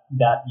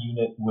that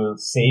unit will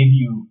save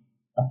you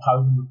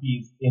 1,000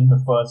 rupees in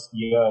the first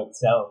year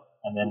itself,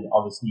 and then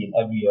obviously in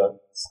every year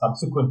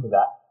subsequent to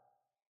that.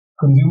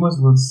 Consumers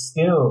will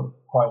still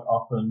quite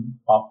often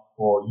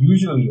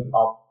usually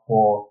opt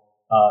for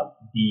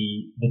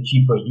the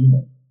cheaper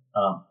unit,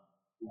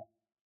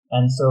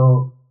 and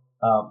so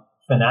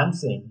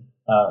financing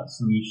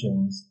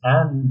solutions,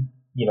 and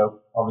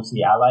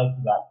obviously allied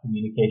to that,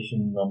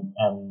 communication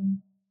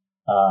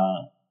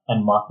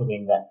and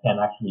marketing that can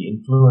actually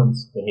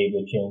influence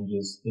behavior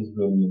changes is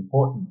really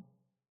important.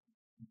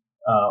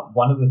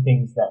 One of the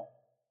things that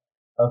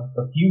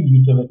a few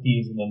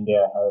utilities in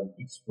India have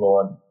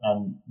explored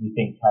and we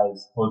think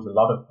holds a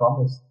lot of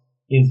promise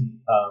is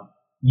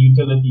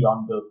utility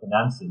on-bill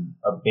financing,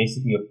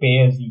 basically a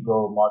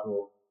pay-as-you-go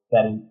model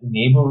that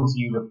enables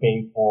you to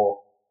pay for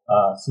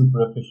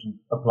super efficient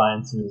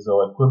appliances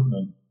or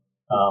equipment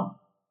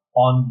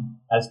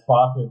as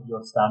part of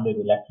your standard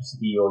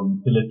electricity or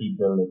utility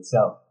bill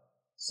itself.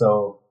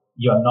 So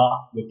you're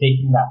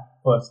taking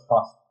that first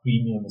cost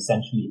premium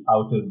essentially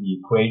out of the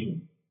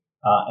equation.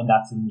 And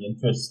that's in the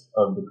interest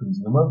of the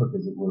consumer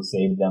because it will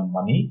save them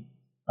money.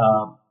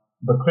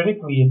 But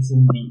critically, it's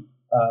in the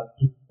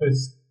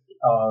interest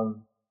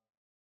of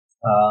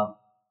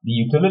the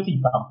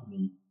utility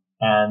company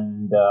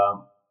and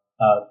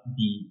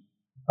the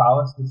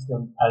power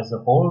system as a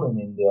whole in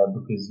India,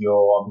 because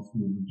you're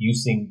obviously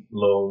reducing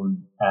load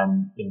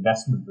and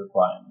investment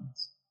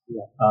requirements.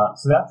 Yeah.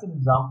 So that's an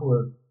example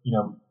of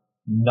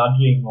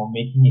nudging or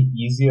making it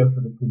easier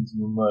for the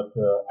consumer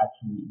to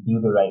actually do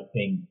the right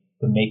thing,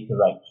 to make the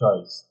right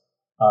choice.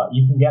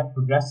 You can get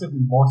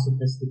progressively more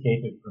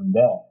sophisticated from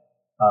there.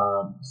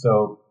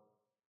 So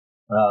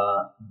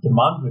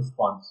demand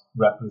response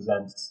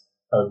represents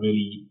a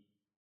really,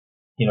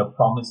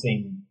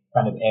 promising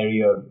kind of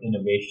area of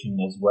innovation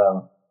as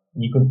well.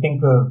 And you can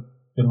think of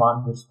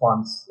demand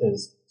response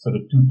as sort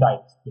of two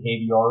types: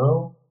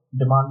 behavioral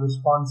demand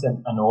response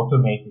and an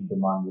automated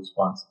demand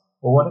response.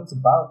 But what it's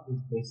about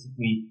is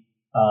basically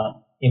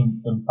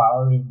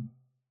empowering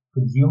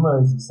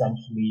consumers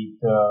essentially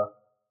to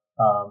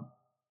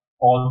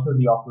alter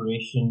the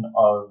operation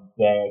of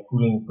their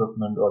cooling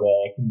equipment or their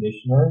air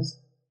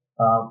conditioners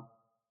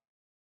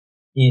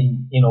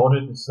in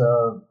order to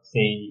serve,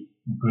 say,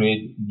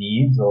 grid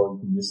needs, or you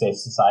can just say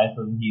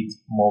societal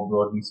needs more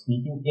broadly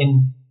speaking,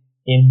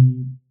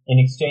 in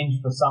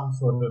exchange for some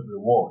sort of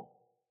reward.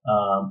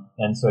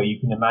 And so you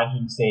can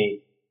imagine,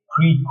 say,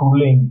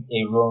 pre-cooling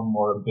a room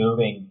or a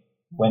building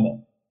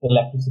when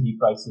electricity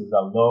prices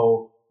are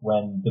low,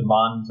 when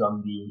demands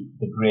on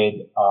the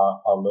grid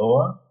are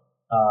lower,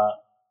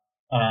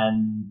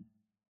 and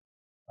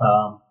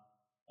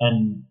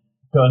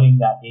turning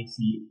that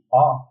AC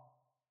off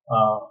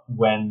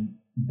when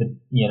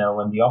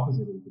the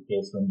opposite is the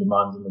case, when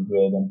demands on the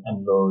grid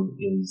and load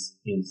is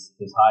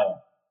higher.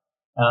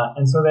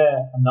 And so there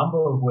are a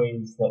number of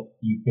ways that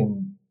you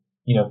can,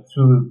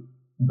 through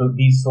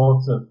these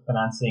sorts of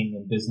financing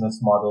and business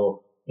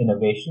model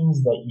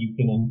innovations, that you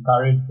can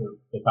encourage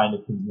the kind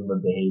of consumer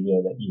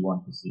behavior that you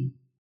want to see.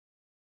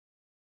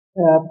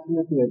 Yeah,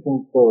 absolutely. I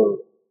think for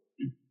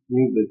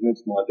new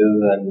business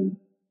models and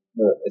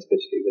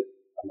especially with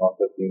a lot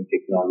of new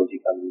technology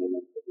coming in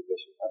and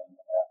education coming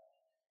in,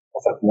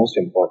 of utmost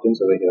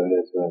importance over here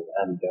as well.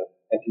 And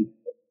I think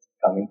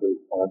coming to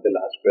one of the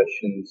last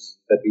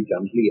questions that we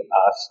generally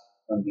ask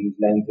on these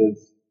lines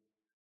is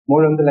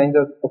more on the lines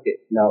of, okay,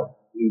 now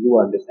we do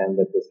understand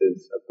that this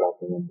is a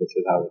problem and this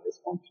is how it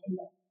is functioning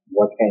now.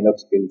 What kind of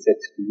skill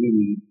sets do we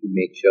need to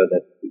make sure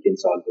that we can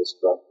solve this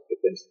problem?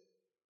 Because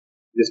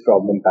this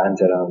problem pans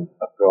around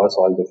across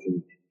all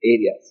different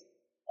areas.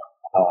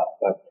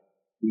 But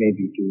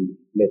maybe to,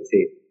 let's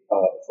say,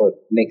 for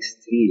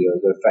next 3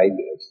 years or 5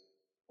 years,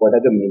 what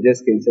are the major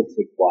skill sets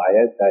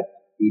required that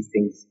these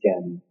things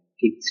can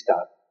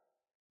kickstart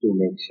to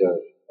make sure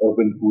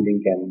urban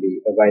cooling can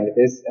be, while it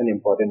is an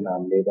important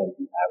mandate and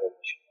we have a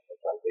mission of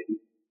it already,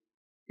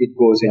 it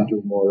goes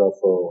into more of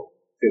a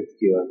fifth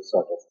year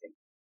sort of thing.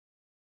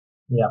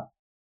 Yeah.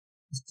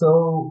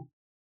 So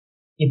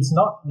it's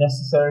not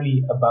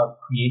necessarily about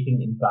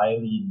creating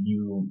entirely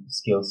new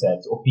skill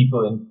sets or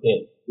people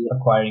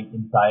acquiring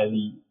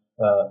entirely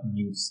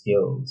new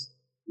skills.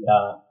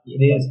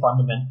 It is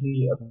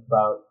fundamentally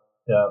about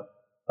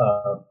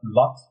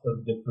lots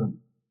of different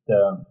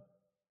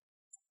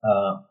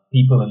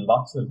people in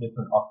lots of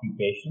different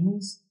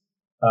occupations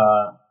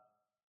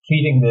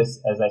treating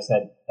this, as I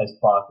said, as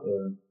part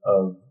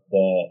of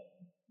their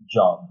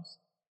jobs.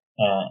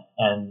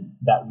 And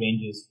that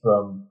ranges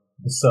from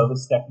the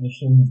service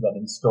technicians that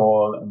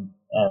install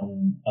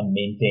and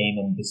maintain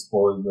and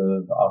dispose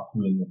of our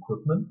cooling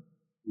equipment.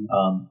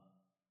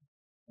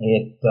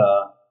 It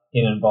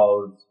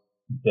involves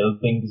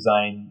building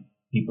design,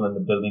 people in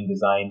the building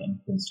design and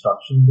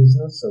construction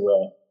business, so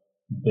where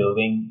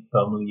building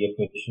thermally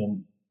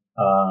efficient,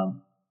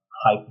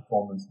 high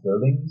performance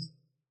buildings.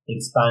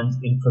 It spans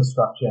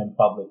infrastructure and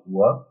public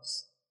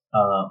works,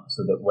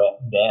 so that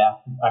they're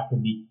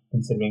actively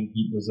considering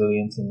heat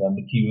resilience in their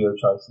material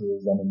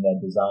choices and in their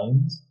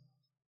designs.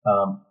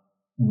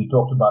 We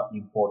talked about the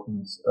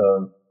importance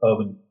of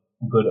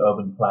good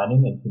urban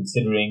planning and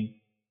considering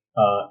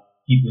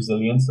heat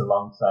resilience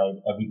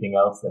alongside everything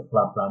else that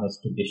planners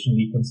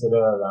traditionally consider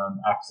around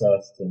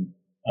access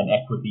and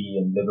equity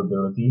and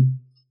livability.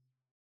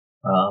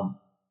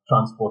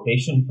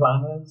 Transportation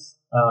planners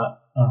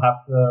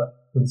have to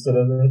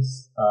consider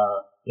this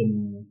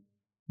in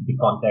the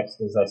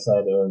context, as I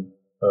said,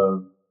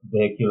 of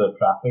vehicular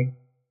traffic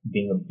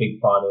being a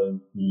big part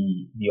of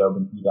the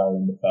urban heat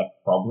island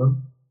effect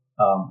problem.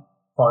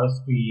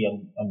 Forestry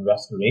and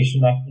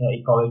restoration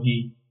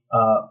ecology,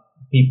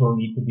 people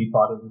need to be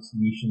part of the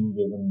solution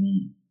given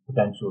the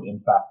potential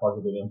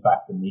positive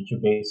impact that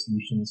nature-based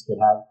solutions could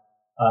have.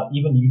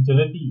 Even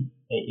utility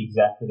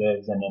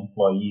executives and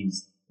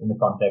employees in the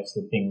context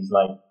of things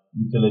like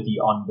utility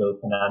on-bill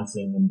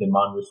financing and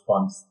demand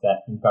response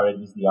that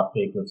encourages the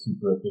uptake of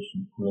super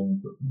efficient cooling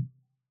equipment.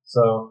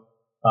 So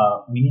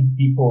we need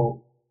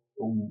people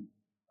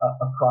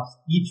across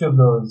each of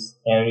those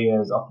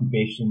areas,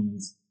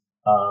 occupations,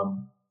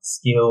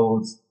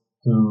 skills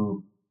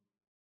to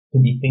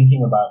be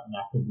thinking about and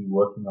actively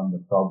working on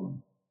the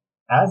problem.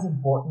 As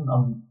important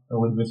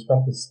with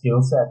respect to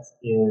skill sets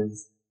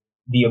is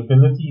the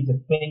ability to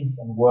think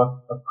and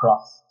work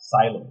across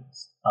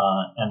silos.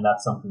 And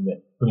that's something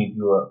that Puneet,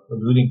 you were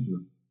alluding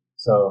to.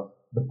 So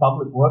the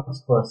public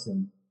works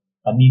person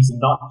needs to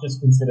not just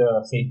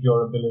consider, say,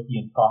 durability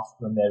and cost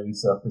when they're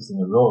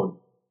resurfacing a road.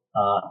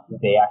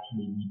 They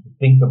actually need to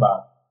think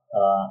about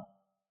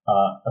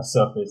a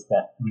surface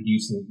that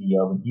reduces the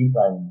urban heat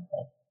island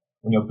effect.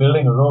 When you're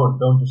building a road,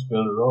 don't just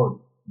build a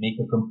road. Make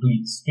a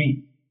complete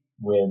street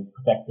with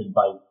protected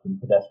bike and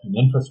pedestrian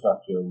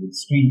infrastructure, with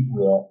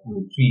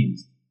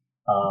trees.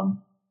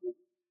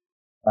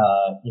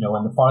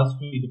 When the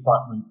forestry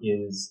department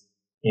is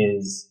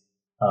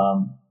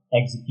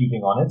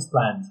executing on its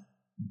plans,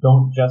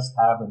 don't just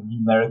have a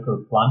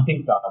numerical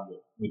planting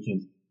target, which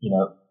is,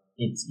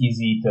 it's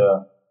easy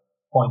to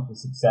point to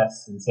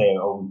success and say,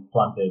 oh, we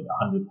planted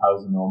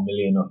 100,000 or a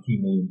million or 3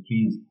 million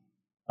trees.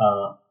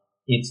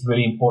 It's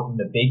really important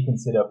that they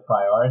consider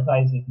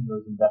prioritizing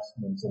those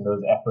investments and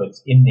those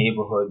efforts in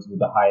neighborhoods with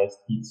the highest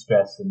heat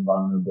stress and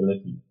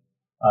vulnerability.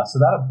 So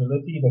that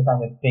ability to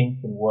kind of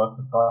think and work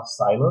across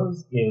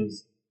silos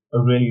is a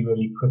really,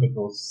 really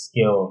critical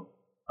skill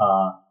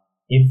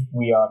if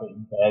we are to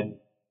embed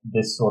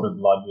this sort of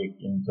logic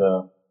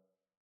into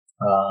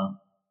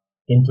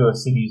a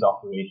city's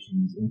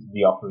operations, into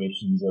the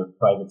operations of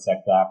private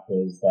sector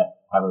actors that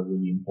have a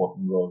really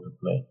important role to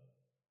play.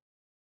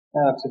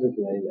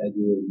 Absolutely, I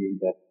do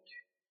agree that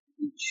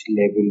each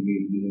level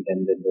will need,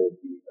 and then the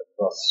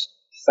across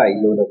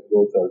siloed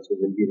approach also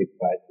will be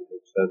required to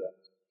make sure that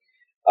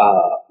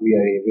we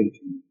are able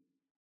to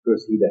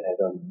proceed ahead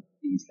on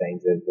these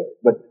lines as well.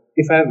 But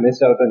if I have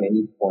missed out on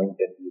any point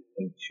that you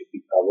think should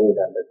be covered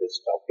under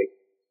this topic,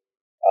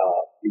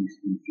 please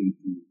feel free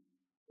to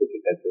put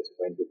it at this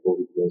point before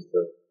we close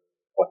the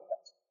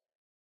podcast.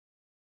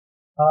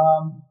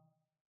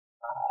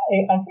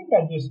 I think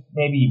I just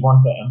maybe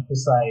want to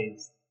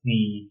emphasize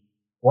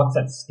what's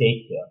at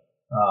stake here.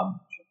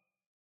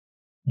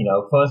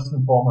 First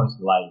and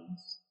foremost,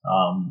 lives.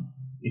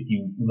 If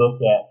you look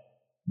at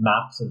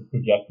maps of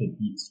projected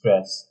heat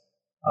stress,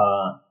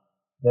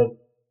 there's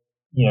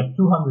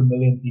 200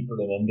 million people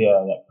in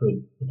India that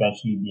could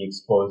potentially be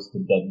exposed to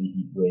deadly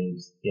heat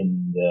waves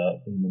in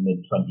the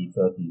mid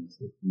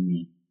 2030s if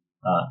we,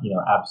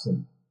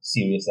 absent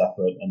serious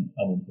effort and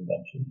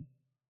intervention.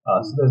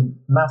 So there's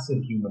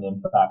massive human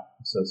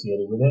impact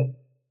associated with it,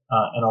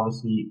 and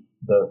obviously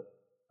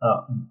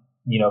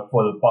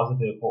for the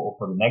positive or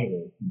for the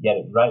negative, if you get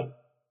it right,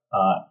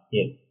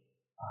 it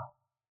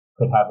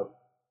could have a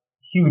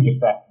huge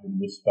effect with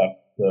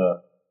respect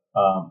to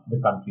the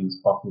country's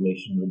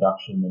population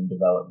reduction and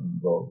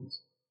development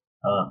goals.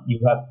 You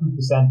have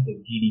 2%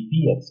 of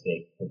GDP at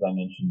stake, as I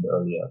mentioned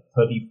earlier,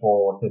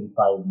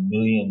 35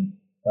 million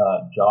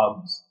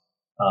jobs,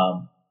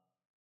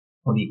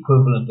 or the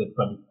equivalent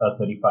of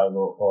 35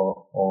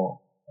 or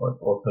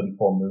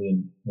 34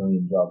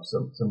 million jobs.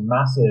 So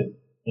massive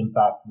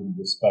impact with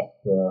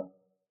respect to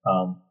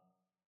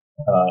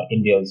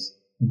India's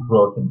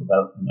growth and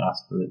development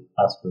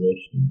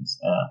aspirations.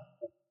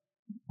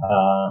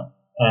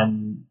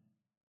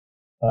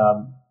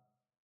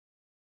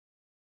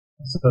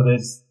 So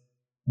there's,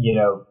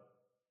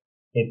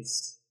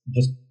 it's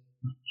just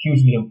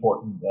hugely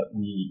important that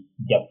we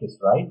get this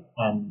right.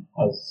 And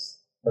as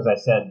I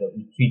said, that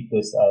we treat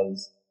this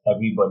as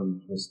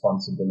everybody's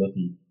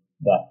responsibility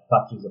that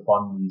touches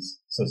upon these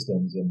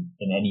systems in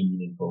any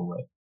meaningful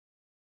way.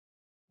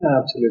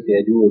 Absolutely.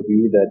 I do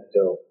agree that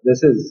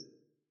this is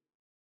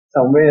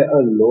somewhere a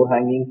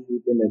low-hanging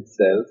fruit in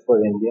itself for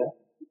India,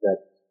 that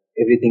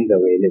everything's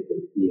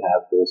available. We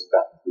have those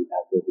fans, we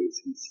have the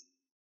races.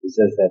 It's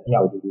just that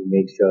how do we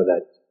make sure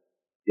that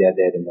they are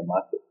there in the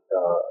market.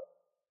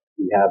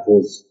 We have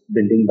those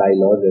building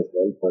bylaws as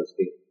well for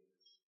state,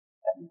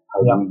 and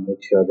how do we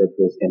make sure that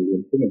those can be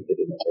implemented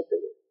in a better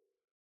way?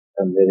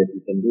 And where if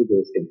we can do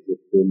those things,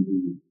 it will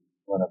be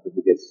one of the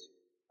biggest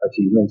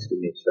achievements to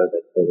make sure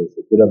that there is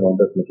a good amount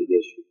of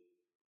mitigation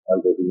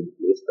already in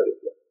place for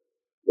it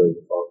going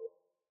forward.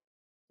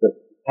 So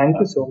thank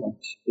you so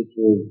much. It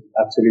was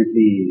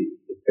absolutely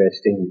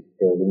interesting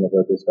hearing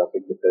about this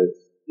topic because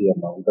the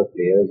amount of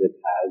layers it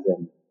has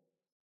and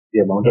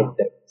the amount of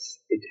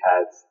depth it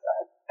has.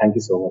 Thank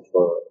you so much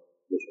for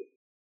the show.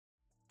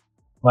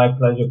 My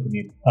pleasure,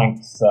 Puneet.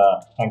 Thanks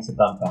a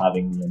ton for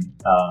having me,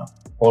 and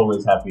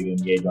always happy to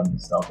engage on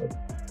this topic.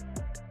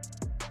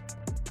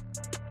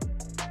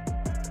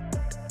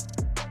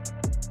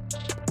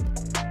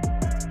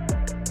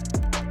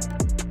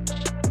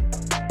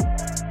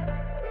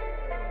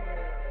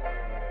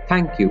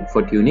 Thank you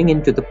for tuning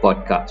into the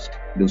podcast.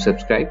 Do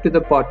subscribe to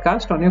the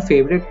podcast on your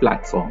favorite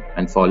platform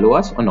and follow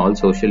us on all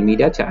social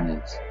media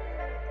channels.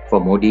 For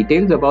more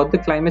details about the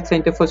Climate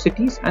Center for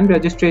Cities and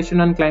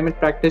registration on Climate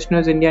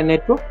Practitioners India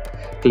Network,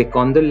 click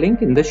on the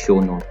link in the show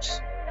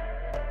notes.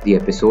 The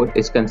episode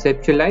is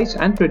conceptualized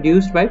and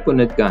produced by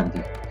Punit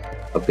Gandhi.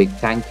 A big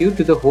thank you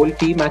to the whole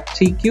team at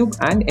C-Cube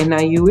and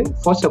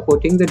NIUA for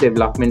supporting the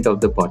development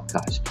of the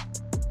podcast.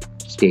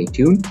 Stay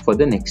tuned for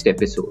the next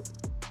episode.